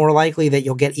 the more likely that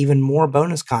you'll get even more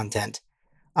bonus content.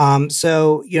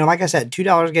 So, like I said,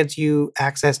 $2 gets you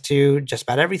access to just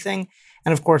about everything.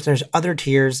 And of course, there's other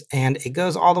tiers, and it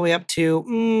goes all the way up to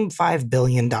 $5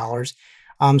 billion.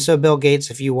 So Bill Gates,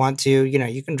 if you want to,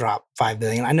 you can drop $5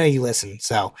 billion. I know you listen.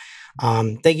 So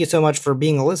thank you so much for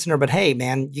being a listener. But hey,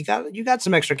 man, you got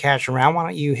some extra cash around. Why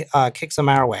don't you kick some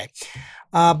our way?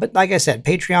 But like I said,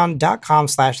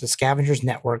 patreon.com/The Scavengers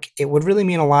Network. It would really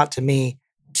mean a lot to me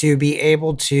to be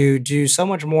able to do so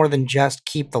much more than just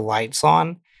keep the lights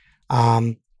on.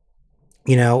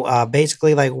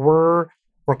 Basically, like we're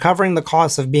covering the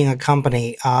costs of being a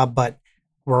company, but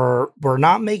we're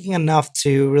not making enough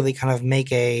to really kind of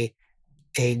make a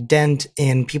dent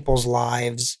in people's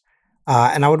lives.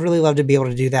 And I would really love to be able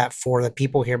to do that for the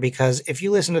people here, because if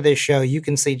you listen to this show, you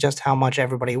can see just how much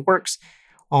everybody works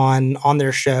on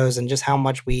their shows and just how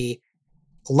much we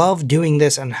love doing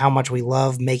this and how much we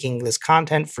love making this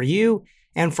content for you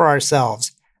and for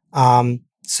ourselves. If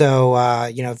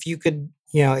you could,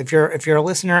 if you're a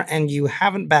listener and you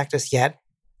haven't backed us yet,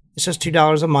 it's just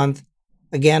 $2 a month.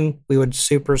 Again, we would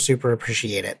super, super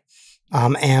appreciate it.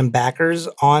 And backers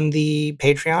on the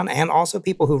Patreon and also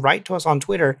people who write to us on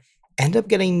Twitter end up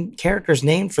getting characters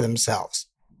named for themselves.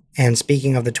 And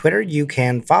speaking of the Twitter, you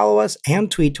can follow us and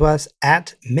tweet to us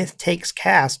at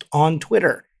MythTakesCast on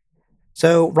Twitter.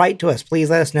 So write to us. Please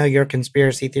let us know your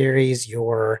conspiracy theories,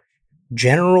 your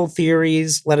general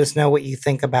theories. Let us know what you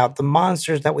think about the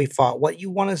monsters that we fought, what you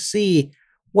want to see,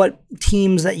 what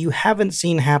teams that you haven't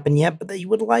seen happen yet, but that you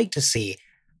would like to see.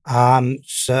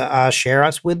 Share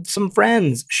us with some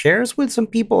friends. Share us with some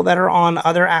people that are on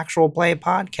other actual play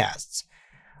podcasts.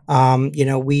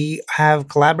 We have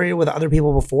collaborated with other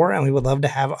people before, and we would love to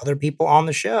have other people on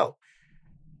the show.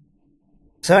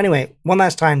 So anyway, one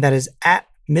last time, that is at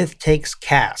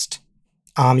MythTakesCast.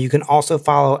 You can also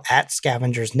follow at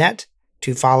ScavengersNet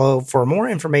to follow for more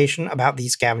information about the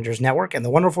Scavengers Network and the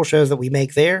wonderful shows that we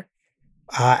make there.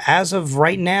 As of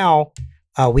right now,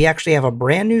 we actually have a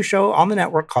brand new show on the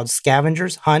network called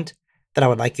Scavengers Hunt that I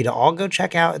would like you to all go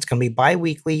check out. It's going to be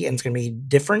bi-weekly, and it's going to be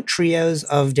different trios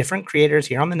of different creators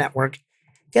here on the network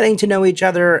getting to know each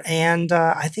other. And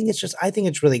I think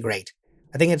it's really great.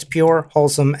 I think it's pure,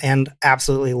 wholesome, and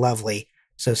absolutely lovely.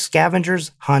 So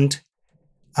Scavengers Hunt,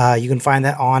 you can find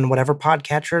that on whatever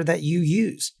podcatcher that you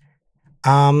use.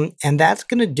 And that's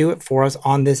going to do it for us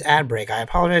on this ad break. I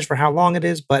apologize for how long it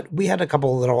is, but we had a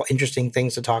couple of little interesting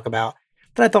things to talk about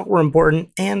that I thought were important.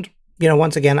 And,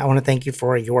 once again, I want to thank you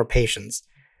for your patience.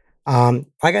 Like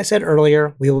I said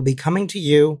earlier, we will be coming to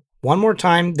you one more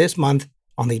time this month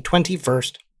on the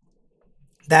 21st.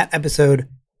 That episode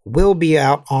will be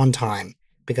out on time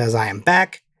because I am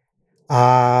back,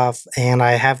 and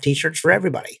I have t-shirts for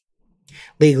everybody.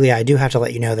 Legally, I do have to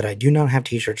let you know that I do not have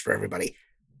t-shirts for everybody.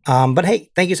 But hey,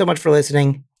 thank you so much for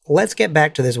listening. Let's get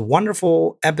back to this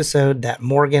wonderful episode that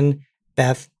Morgan,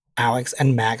 Beth, Alex,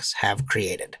 and Max have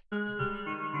created.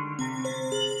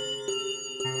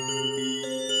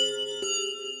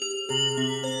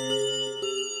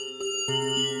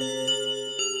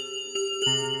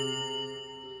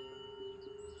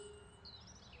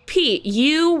 Pete,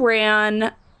 you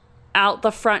ran out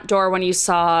the front door when you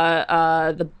saw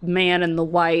the man in the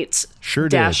white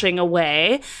dashing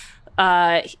away.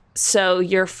 So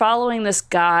you're following this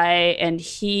guy, and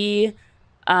he,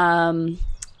 there's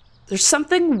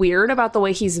something weird about the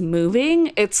way he's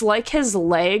moving. It's like his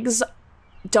legs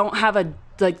don't have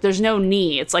there's no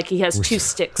knee. It's like he has two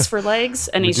sticks for legs,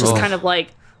 and he's just kind of like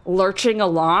lurching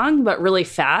along, but really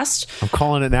fast. I'm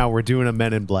calling it now. We're doing a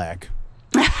Men in Black.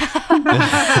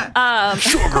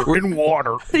 Sugar in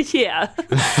water. Yeah.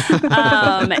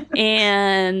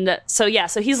 And so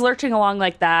he's lurching along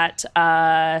like that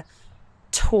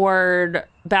toward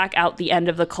back out the end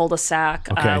of the cul-de-sac,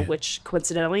 which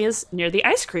coincidentally is near the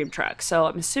ice cream truck. So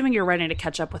I'm assuming you're ready to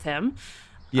catch up with him.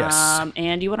 Yes.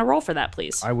 And you want to roll for that,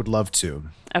 please? I would love to.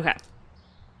 Okay.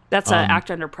 That's an act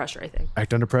under pressure, I think.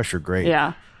 Act under pressure. Great.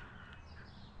 Yeah.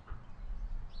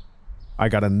 I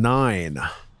got a 9.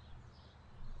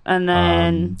 And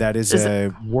then that is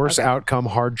a worse outcome,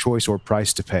 hard choice, or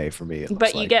price to pay for me.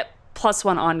 But you get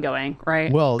 +1 ongoing,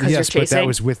 right? Well, yes, but that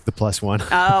was with the +1.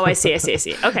 Oh, I see.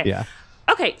 Okay. Yeah.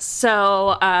 Okay,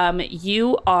 so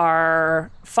you are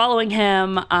following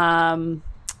him.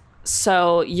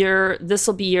 So this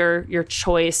will be your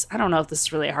choice. I don't know if this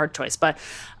is really a hard choice, but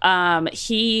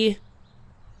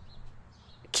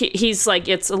he's like,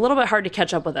 it's a little bit hard to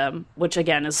catch up with him, which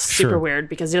again is super weird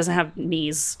because he doesn't have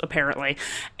knees apparently.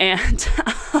 And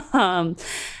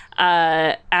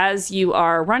as you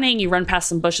are running, you run past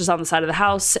some bushes on the side of the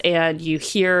house and you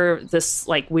hear this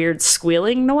like weird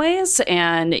squealing noise,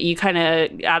 and you kind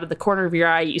of out of the corner of your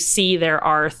eye, you see there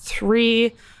are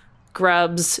 3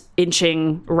 grubs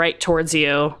inching right towards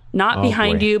you, not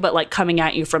behind you, but like coming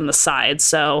at you from the side.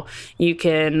 So you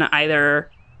can either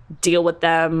deal with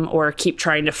them or keep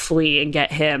trying to flee and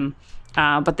get him.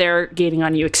 But they're gaining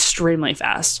on you extremely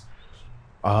fast.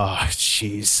 Oh,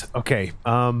 jeez. Okay.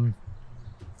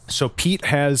 So Pete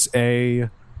has a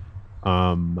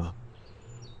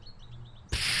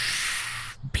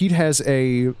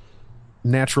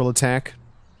natural attack.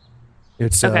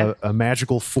 It's a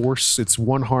magical force. It's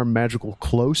 1 harm magical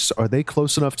close. Are they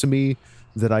close enough to me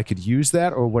that I could use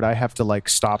that, or would I have to like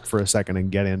stop for a second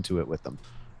and get into it with them?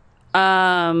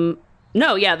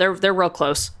 No, yeah, they're real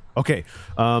close. Okay.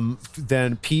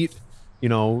 Then Pete,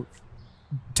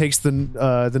 takes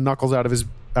the knuckles out of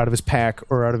his pack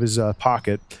or out of his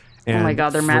pocket. And oh my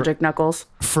God, they're magic knuckles.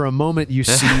 For a moment, you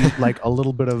see like a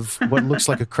little bit of what looks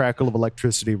like a crackle of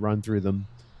electricity run through them.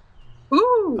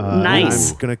 Ooh,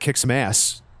 nice. I'm gonna kick some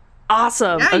ass.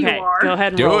 Awesome. Yeah, okay, you are. go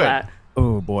ahead and Do roll it. that.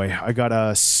 Oh boy, I got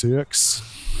a 6.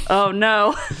 Oh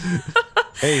no.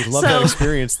 Hey, love that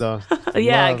experience though.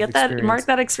 Yeah, Love get that, experience. mark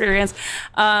that experience.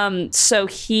 So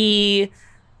he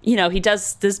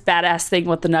does this badass thing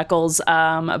with the knuckles,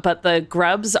 but the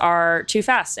grubs are too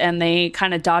fast and they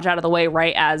kind of dodge out of the way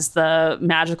right as the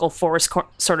magical force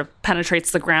sort of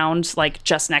penetrates the ground, like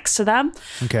just next to them.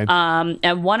 Okay.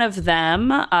 And one of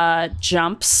them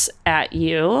jumps at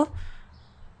you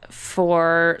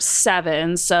for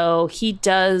 7, so he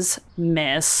does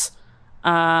miss.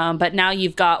 But now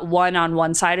you've got 1 on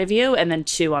one side of you and then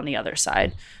 2 on the other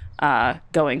side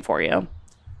going for you.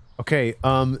 Okay.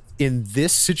 In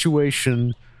this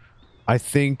situation, I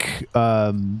think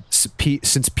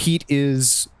since Pete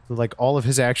is like all of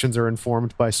his actions are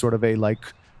informed by sort of a like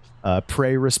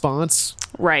prey response.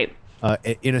 Right.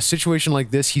 In a situation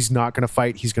like this, he's not going to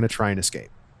fight. He's going to try and escape.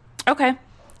 Okay.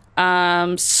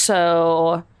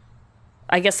 So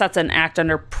I guess that's an act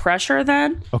under pressure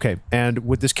then. Okay. And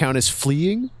would this count as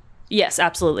fleeing? Yes,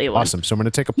 absolutely. It would. Awesome. So I'm going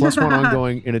to take a +1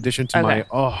 ongoing in addition to my,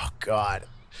 oh God.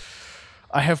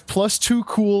 I have +2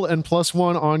 cool and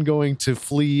 +1 ongoing to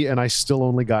flee, and I still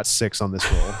only got 6 on this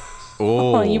roll.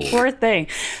 Oh, you poor thing.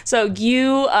 So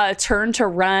you turn to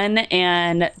run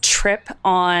and trip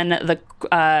on the,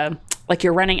 like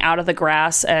you're running out of the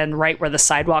grass, and right where the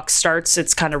sidewalk starts,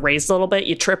 it's kind of raised a little bit.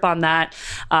 You trip on that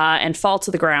and fall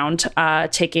to the ground,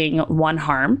 taking 1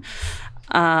 harm.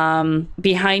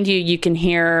 Behind you, you can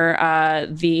hear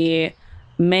the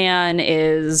man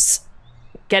is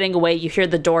getting away. You hear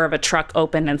the door of a truck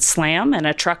open and slam and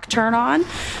a truck turn on.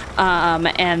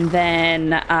 And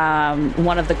then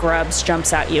one of the grubs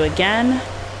jumps at you again.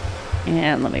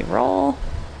 And let me roll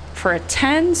for a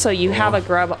 10. So you have a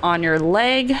grub on your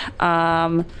leg.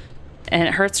 And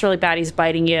it hurts really bad. He's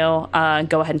biting you.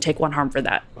 Go ahead and take 1 harm for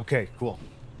that. Okay, cool.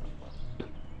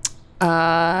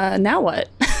 Now what?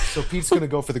 So Pete's going to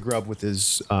go for the grub with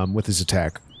his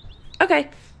attack. Okay.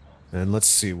 And let's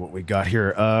see what we got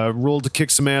here. Rolled to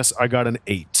kick some ass. I got an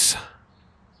 8.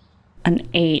 An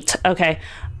 8. Okay.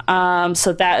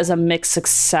 So that is a mixed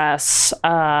success.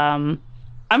 I'm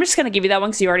just going to give you that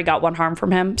one because you already got 1 harm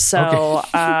from him. So,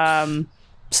 Okay.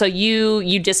 so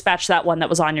you dispatched that one that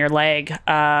was on your leg.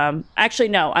 Actually,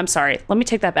 no, I'm sorry. Let me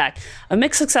take that back. A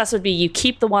mixed success would be you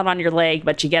keep the one on your leg,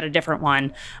 but you get a different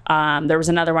one. There was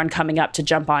another one coming up to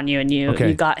jump on you, and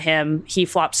you got him. He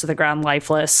flops to the ground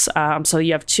lifeless. So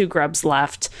you have 2 grubs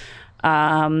left.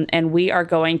 And we are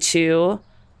going to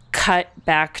cut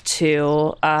back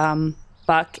to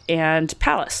Buck and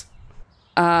Palace.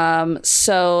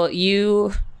 So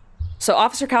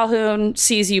Officer Calhoun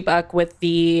sees you, Buck, with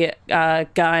the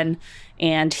gun,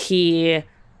 and he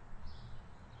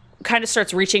kind of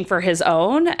starts reaching for his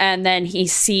own, and then he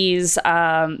sees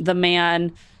the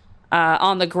man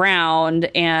on the ground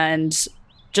and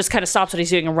just kind of stops what he's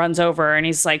doing and runs over, and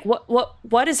he's like,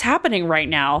 what is happening right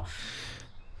now?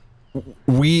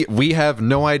 We have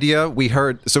no idea. We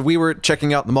were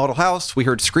checking out the model house. We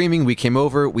heard screaming. We came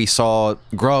over. We saw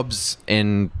grubs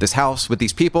in this house with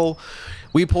these people.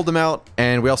 We pulled them out,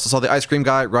 and we also saw the ice cream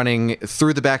guy running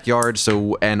through the backyard.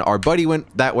 And our buddy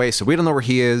went that way, so we don't know where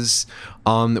he is.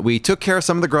 We took care of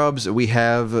some of the grubs. We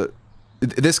have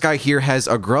this guy here has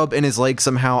a grub in his leg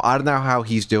somehow. I don't know how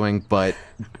he's doing, but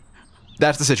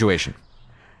that's the situation.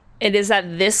 It is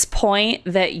at this point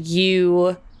that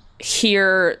you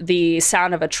hear the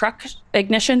sound of a truck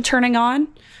ignition turning on.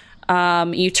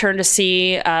 You turn to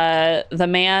see the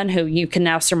man, who you can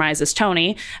now surmise is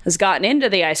Tony, has gotten into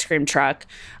the ice cream truck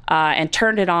and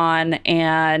turned it on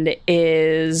and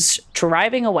is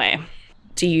driving away.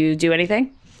 Do you do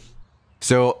anything?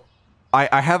 So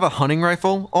I have a hunting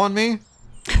rifle on me,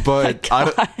 but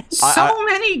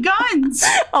many guns.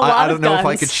 I don't know if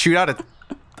I could shoot out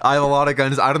I have a lot of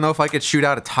guns. I don't know if I could shoot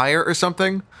out a tire or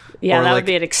something. Yeah, that would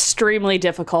be an extremely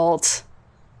difficult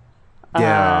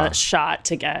shot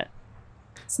to get.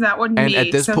 So that wouldn't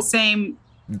be same.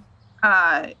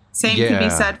 Same could be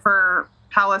said for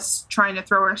Palace trying to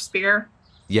throw her spear.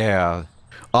 Yeah,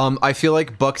 I feel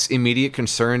like Buck's immediate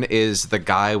concern is the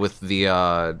guy with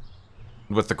the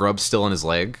grub still in his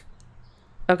leg.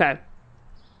 Okay.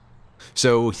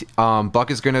 So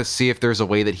Buck is going to see if there's a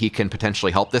way that he can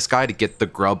potentially help this guy to get the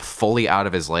grub fully out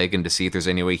of his leg, and to see if there's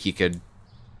any way he could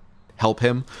help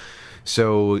him.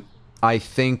 So I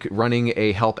think running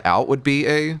a help out would be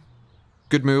a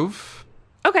good move.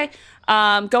 Okay.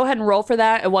 Go ahead and roll for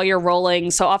that. And while you're rolling,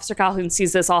 so Officer Calhoun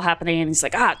sees this all happening, and he's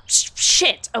like,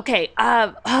 shit. Okay.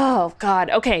 Oh,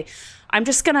 God. Okay. I'll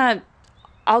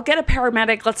get a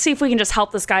paramedic. Let's see if we can just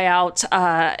help this guy out,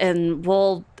 and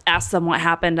we'll ask them what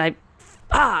happened.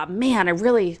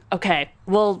 Okay.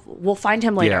 We'll find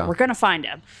him later. Yeah. We're going to find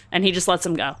him. And he just lets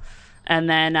him go. And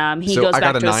then he So goes I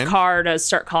back got to a his 9? car to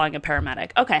start calling a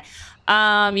paramedic. Okay.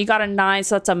 You got a 9,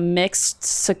 so that's a mixed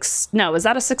success. No, is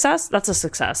that a success? That's a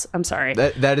success. I'm sorry.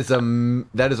 That's a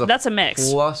mix.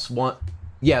 +1.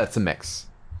 Yeah, that's a mix.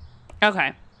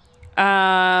 Okay.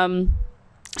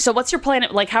 So what's your plan?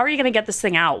 Like, how are you going to get this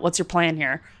thing out? What's your plan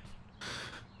here?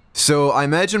 So I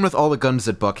imagine with all the guns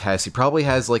that Buck has, he probably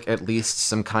has like at least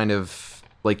some kind of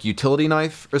like utility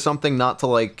knife or something, not to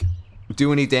like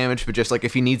do any damage, but just like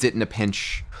if he needs it in a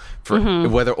pinch for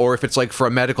or if it's like for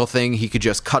a medical thing, he could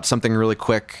just cut something really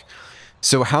quick.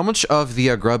 So how much of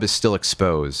the grub is still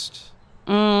exposed?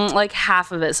 Like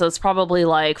half of it. So it's probably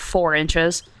like 4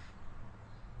 inches.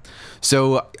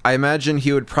 So I imagine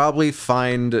he would probably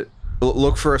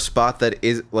look for a spot that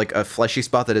is like a fleshy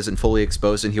spot that isn't fully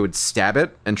exposed, and he would stab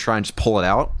it and try and just pull it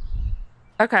out.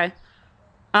 Okay.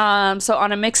 So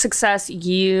on a mixed success,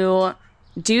 you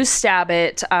do stab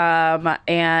it,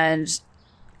 and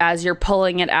as you're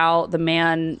pulling it out, the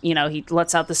man, he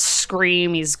lets out this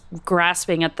scream. He's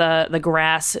grasping at the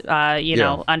grass,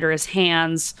 under his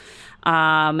hands,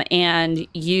 and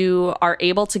you are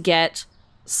able to get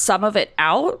some of it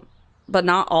out, but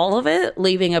not all of it,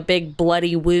 leaving a big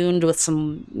bloody wound with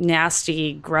some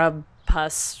nasty grub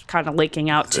pus kind of leaking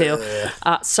out too.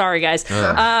 Sorry, guys.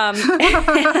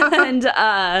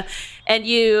 And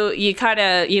you kind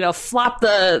of flop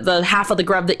the half of the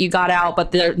grub that you got out,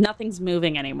 but nothing's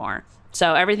moving anymore.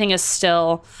 So everything is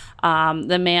still.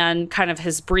 The man kind of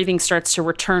his breathing starts to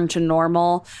return to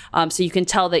normal. So you can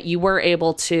tell that you were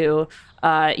able to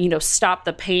stop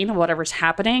the pain of whatever's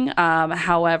happening.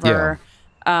 However. Yeah.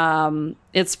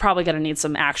 It's probably going to need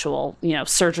some actual,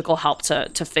 surgical help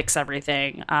to fix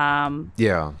everything.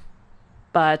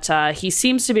 But he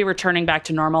seems to be returning back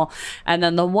to normal. And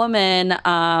then the woman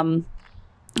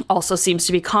also seems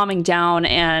to be calming down,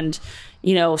 and,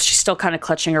 she's still kind of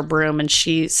clutching her broom, and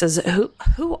she says,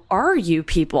 who are you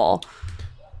people?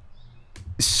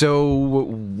 So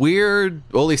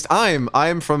at least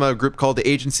I'm from a group called The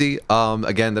Agency.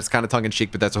 Again, that's kind of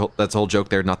tongue-in-cheek, but that's a whole joke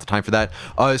there, not the time for that.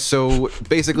 So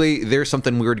basically, there's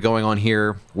something weird going on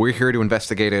here. We're here to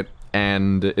investigate it,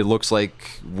 and it looks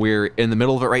like we're in the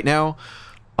middle of it right now.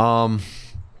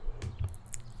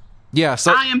 Yeah,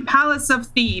 so I am Palace of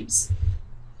Thebes.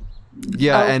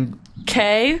 Yeah, and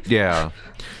okay. Yeah.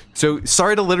 So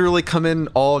sorry to literally come in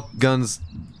all guns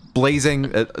blazing.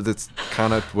 That's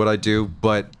kind of what I do,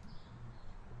 but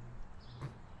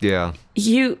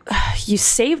You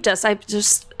saved us. I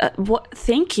just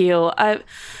thank you.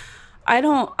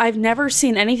 I've never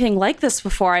seen anything like this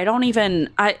before. I don't even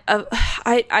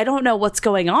I don't know what's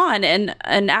going on.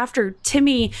 And after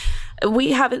Timmy,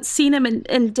 we haven't seen him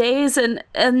in days, and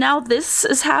now this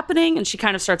is happening. And she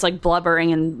kind of starts like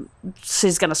blubbering, and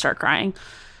she's gonna start crying.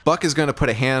 Buck is going to put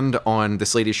a hand on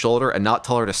this lady's shoulder and not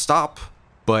tell her to stop,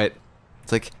 but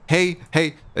it's like, hey,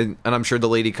 and I'm sure the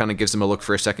lady kind of gives him a look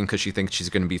for a second because she thinks she's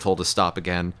going to be told to stop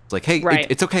again. It's like, hey, right.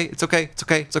 it's okay.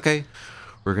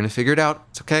 We're going to figure it out.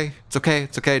 It's okay.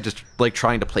 Just like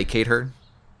trying to placate her.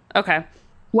 Okay.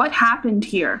 What happened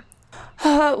here?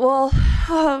 Well,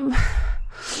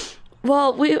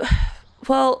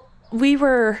 we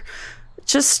were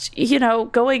just,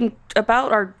 going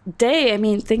about our day. I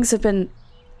mean, things have been,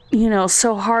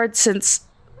 so hard since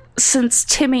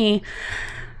Timmy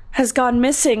has gone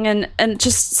missing, and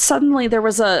just suddenly there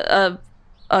was a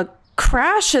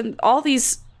crash, and all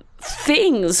these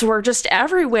things were just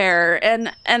everywhere,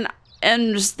 and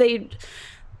they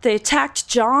attacked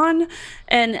John,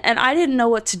 and I didn't know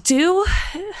what to do.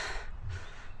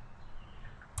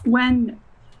 When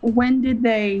did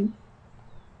the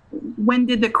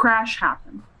crash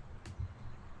happen?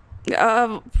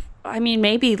 I mean,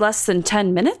 maybe less than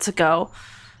 10 minutes ago.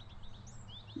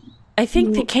 I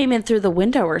think they came in through the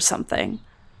window or something.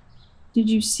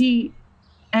 Did you see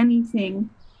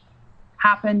anything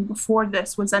happen before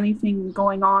this? Was anything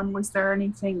going on? Was there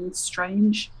anything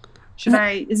strange?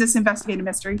 Is this investigate a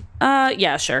mystery?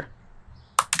 Yeah, sure.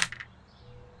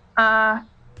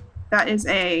 That is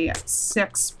a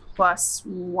 6 +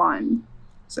 1,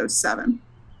 so 7.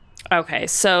 Okay,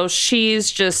 so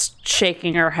she's just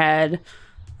shaking her head.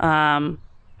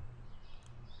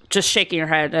 Just shaking her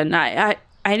head, and I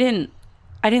didn't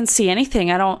see anything.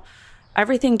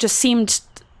 Everything just seemed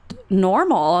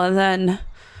normal, and then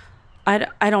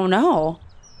I don't know.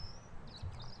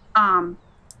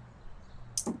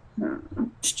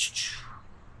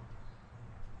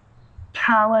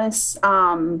 Palace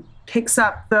picks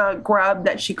up the grub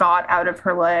that she got out of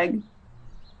her leg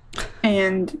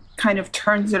and kind of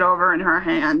turns it over in her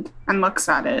hand and looks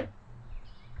at it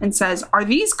and says, "Are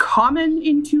these common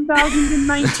in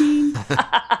 2019?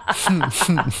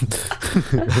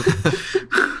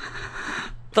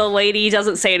 The lady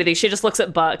doesn't say anything. She just looks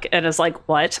at Buck and is like,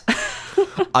 "What?"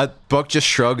 Buck just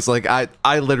shrugs like,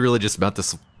 I literally just met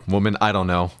this woman. I don't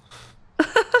know.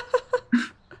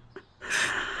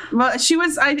 Well, she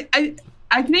was.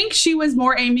 I think she was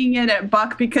more aiming it at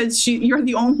Buck because you're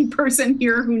the only person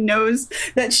here who knows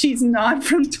that she's not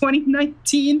from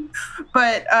 2019.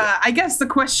 But I guess the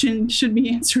question should be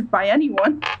answered by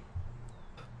anyone.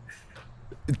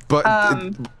 But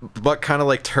Buck kind of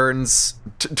like turns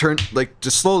like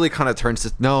just slowly kind of turns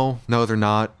to no, they're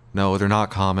not. No, they're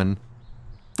not common.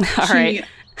 All right.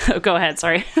 Go ahead.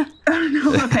 Sorry.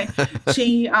 No, okay.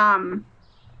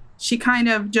 She kind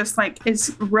of just like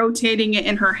is rotating it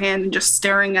in her hand and just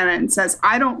staring at it and says,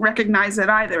 "I don't recognize it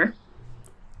either."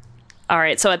 All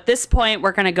right. So at this point,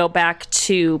 we're going to go back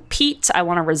to Pete. I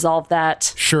want to resolve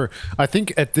that. Sure. I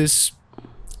think at this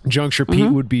juncture, Pete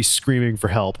would be screaming for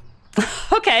help.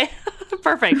 Okay.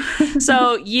 Perfect.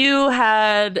 So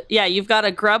you've got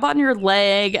a grub on your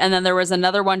leg, and then there was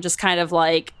another one just kind of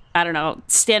like, I don't know,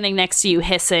 standing next to you,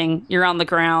 hissing. You're on the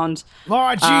ground.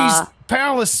 Oh, jeez.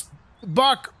 Palace.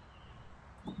 Buck.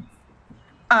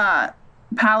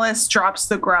 Palace drops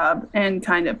the grub and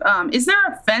kind of, is there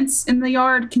a fence in the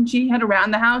yard? Can she head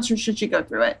around the house or should she go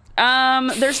through it?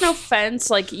 There's no fence.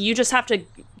 Like, you just have to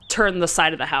turn the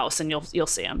side of the house and you'll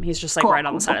see him. He's just like right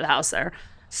on the side of the house there.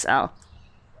 So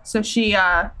she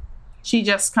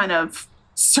just kind of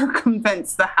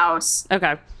circumvents the house.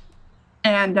 Okay.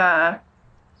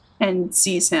 And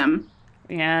sees him.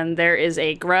 And there is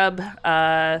a grub,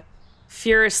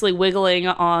 furiously wiggling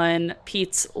on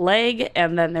Pete's leg,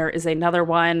 and then there is another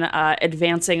one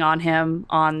advancing on him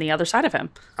on the other side of him.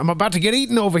 I'm about to get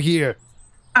eaten over here.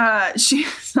 She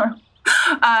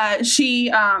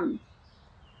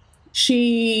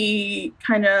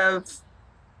kind of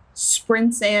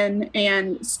sprints in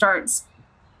and starts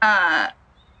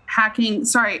hacking.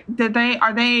 Sorry,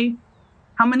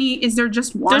 how many? Is there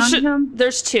just one on him?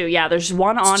 There's two. Yeah, there's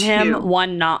one on him,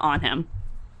 one not on him.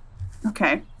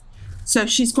 Okay. So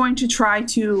she's going to try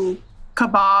to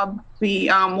kebab the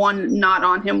one not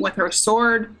on him with her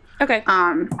sword. Okay.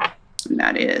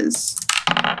 That is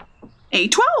a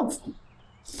 12.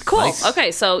 Cool. Nice.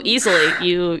 Okay, so easily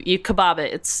you kebab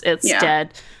it. It's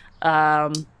dead.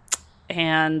 And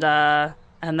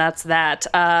that's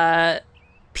that.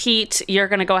 Pete, you're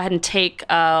going to go ahead and take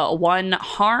 1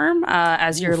 harm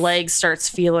as your leg starts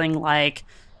feeling like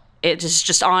it is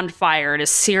just on fire. It is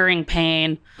searing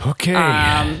pain.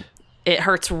 Okay. It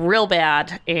hurts real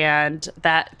bad, and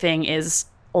that thing is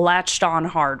latched on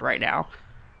hard right now.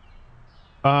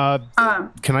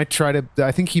 Can I try to?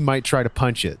 I think he might try to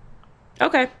punch it,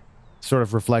 Okay, sort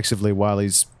of reflexively while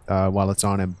it's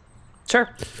on him. sure.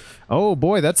 Oh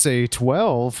boy, that's a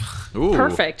 12. Ooh,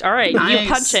 Perfect. All right, Nice. you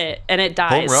punch it, and it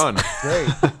home dies. run. Great.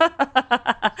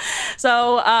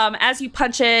 So as you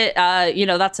punch it,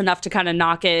 that's enough to kind of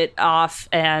knock it off,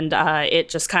 and it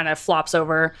just kind of flops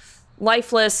over,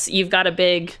 lifeless. You've got a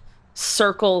big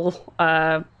circle,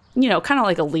 kind of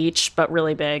like a leech, but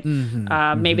really big.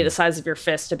 Maybe the size of your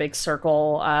fist, a big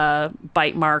circle,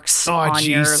 bite marks on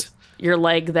jeez. your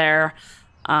leg there.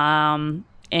 And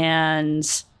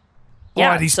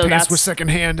yeah, these so pants that's were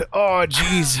secondhand. Oh,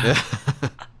 jeez.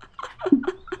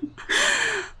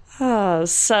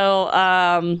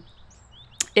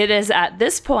 It is at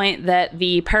this point that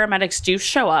the paramedics do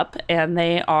show up, and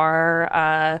they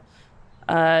are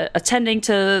attending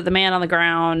to the man on the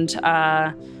ground,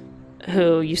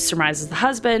 who you surmise is the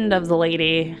husband of the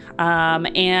lady,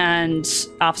 and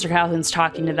Officer Calhoun's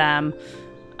talking to them.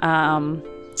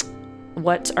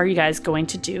 What are you guys going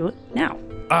to do now?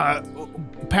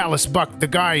 Palace Buck, the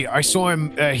guy, I saw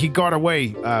him, he got away,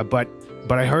 but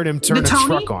I heard him turn The a Tony?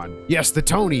 truck on. Yes, the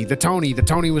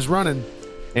Tony was running.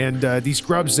 And these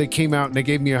grubs, they came out and they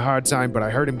gave me a hard time, but I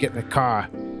heard him get in the car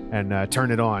and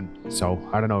turn it on. So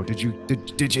I don't know. Did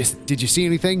you see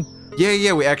anything?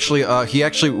 Yeah. We actually, he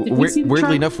actually we see the weirdly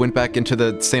truck? enough went back into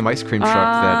the same ice cream truck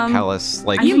that Palace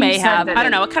I You think may you said have. that I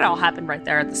don't it- know. It kind of all happened right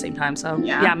there at the same time. So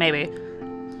Yeah. maybe.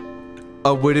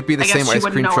 Would it be the I guess same she ice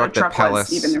wouldn't cream know what truck a that truck was,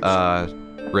 Palace even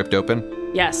if ripped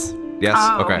open? Yes. Yes.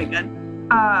 Oh, okay. good.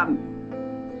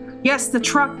 Yes, the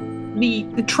truck.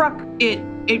 The truck.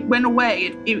 It went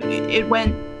away. It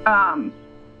went down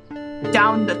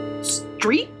the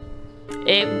street.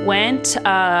 It went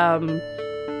out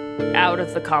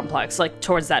of the complex, like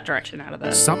towards that direction, out of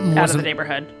the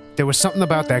neighborhood. There was something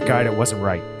about that guy that wasn't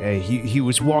right. He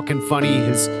was walking funny.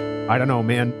 I don't know,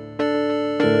 man.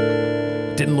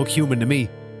 Didn't look human to me.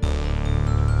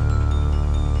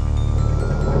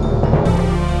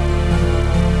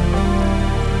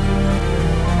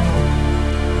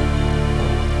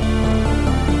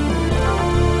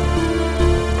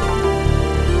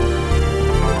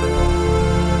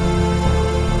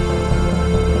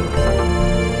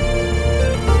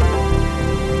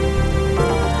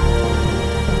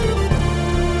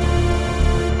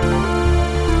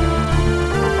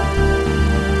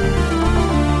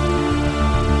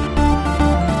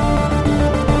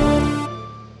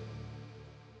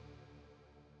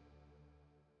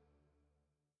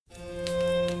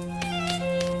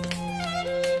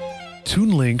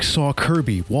 Toon Link saw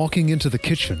Kirby walking into the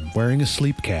kitchen wearing a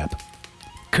sleep cap.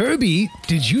 Kirby,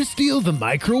 did you steal the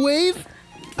microwave?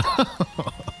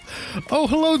 Oh,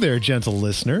 hello there, gentle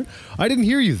listener. I didn't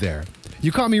hear you there.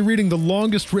 You caught me reading the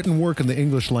longest written work in the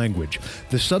English language,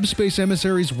 The Subspace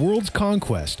Emissaries' World's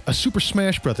Conquest, a Super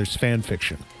Smash Bros. Fan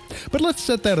fiction. But let's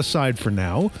set that aside for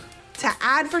now. To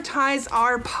advertise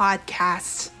our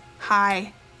podcast.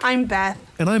 Hi, I'm Beth,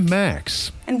 And I'm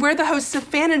Max. and we're the hosts of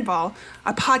Fan and Ball,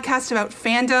 a podcast about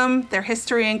fandom, their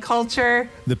history and culture,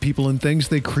 The people and things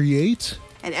they create.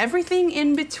 and everything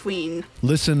in between.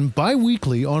 Listen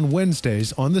bi-weekly on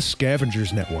Wednesdays on the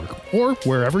Scavengers Network or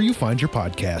wherever you find your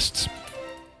podcasts.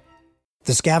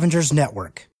 The Scavengers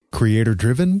Network.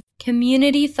 Creator-driven,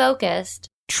 Community focused.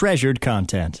 Treasured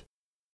content.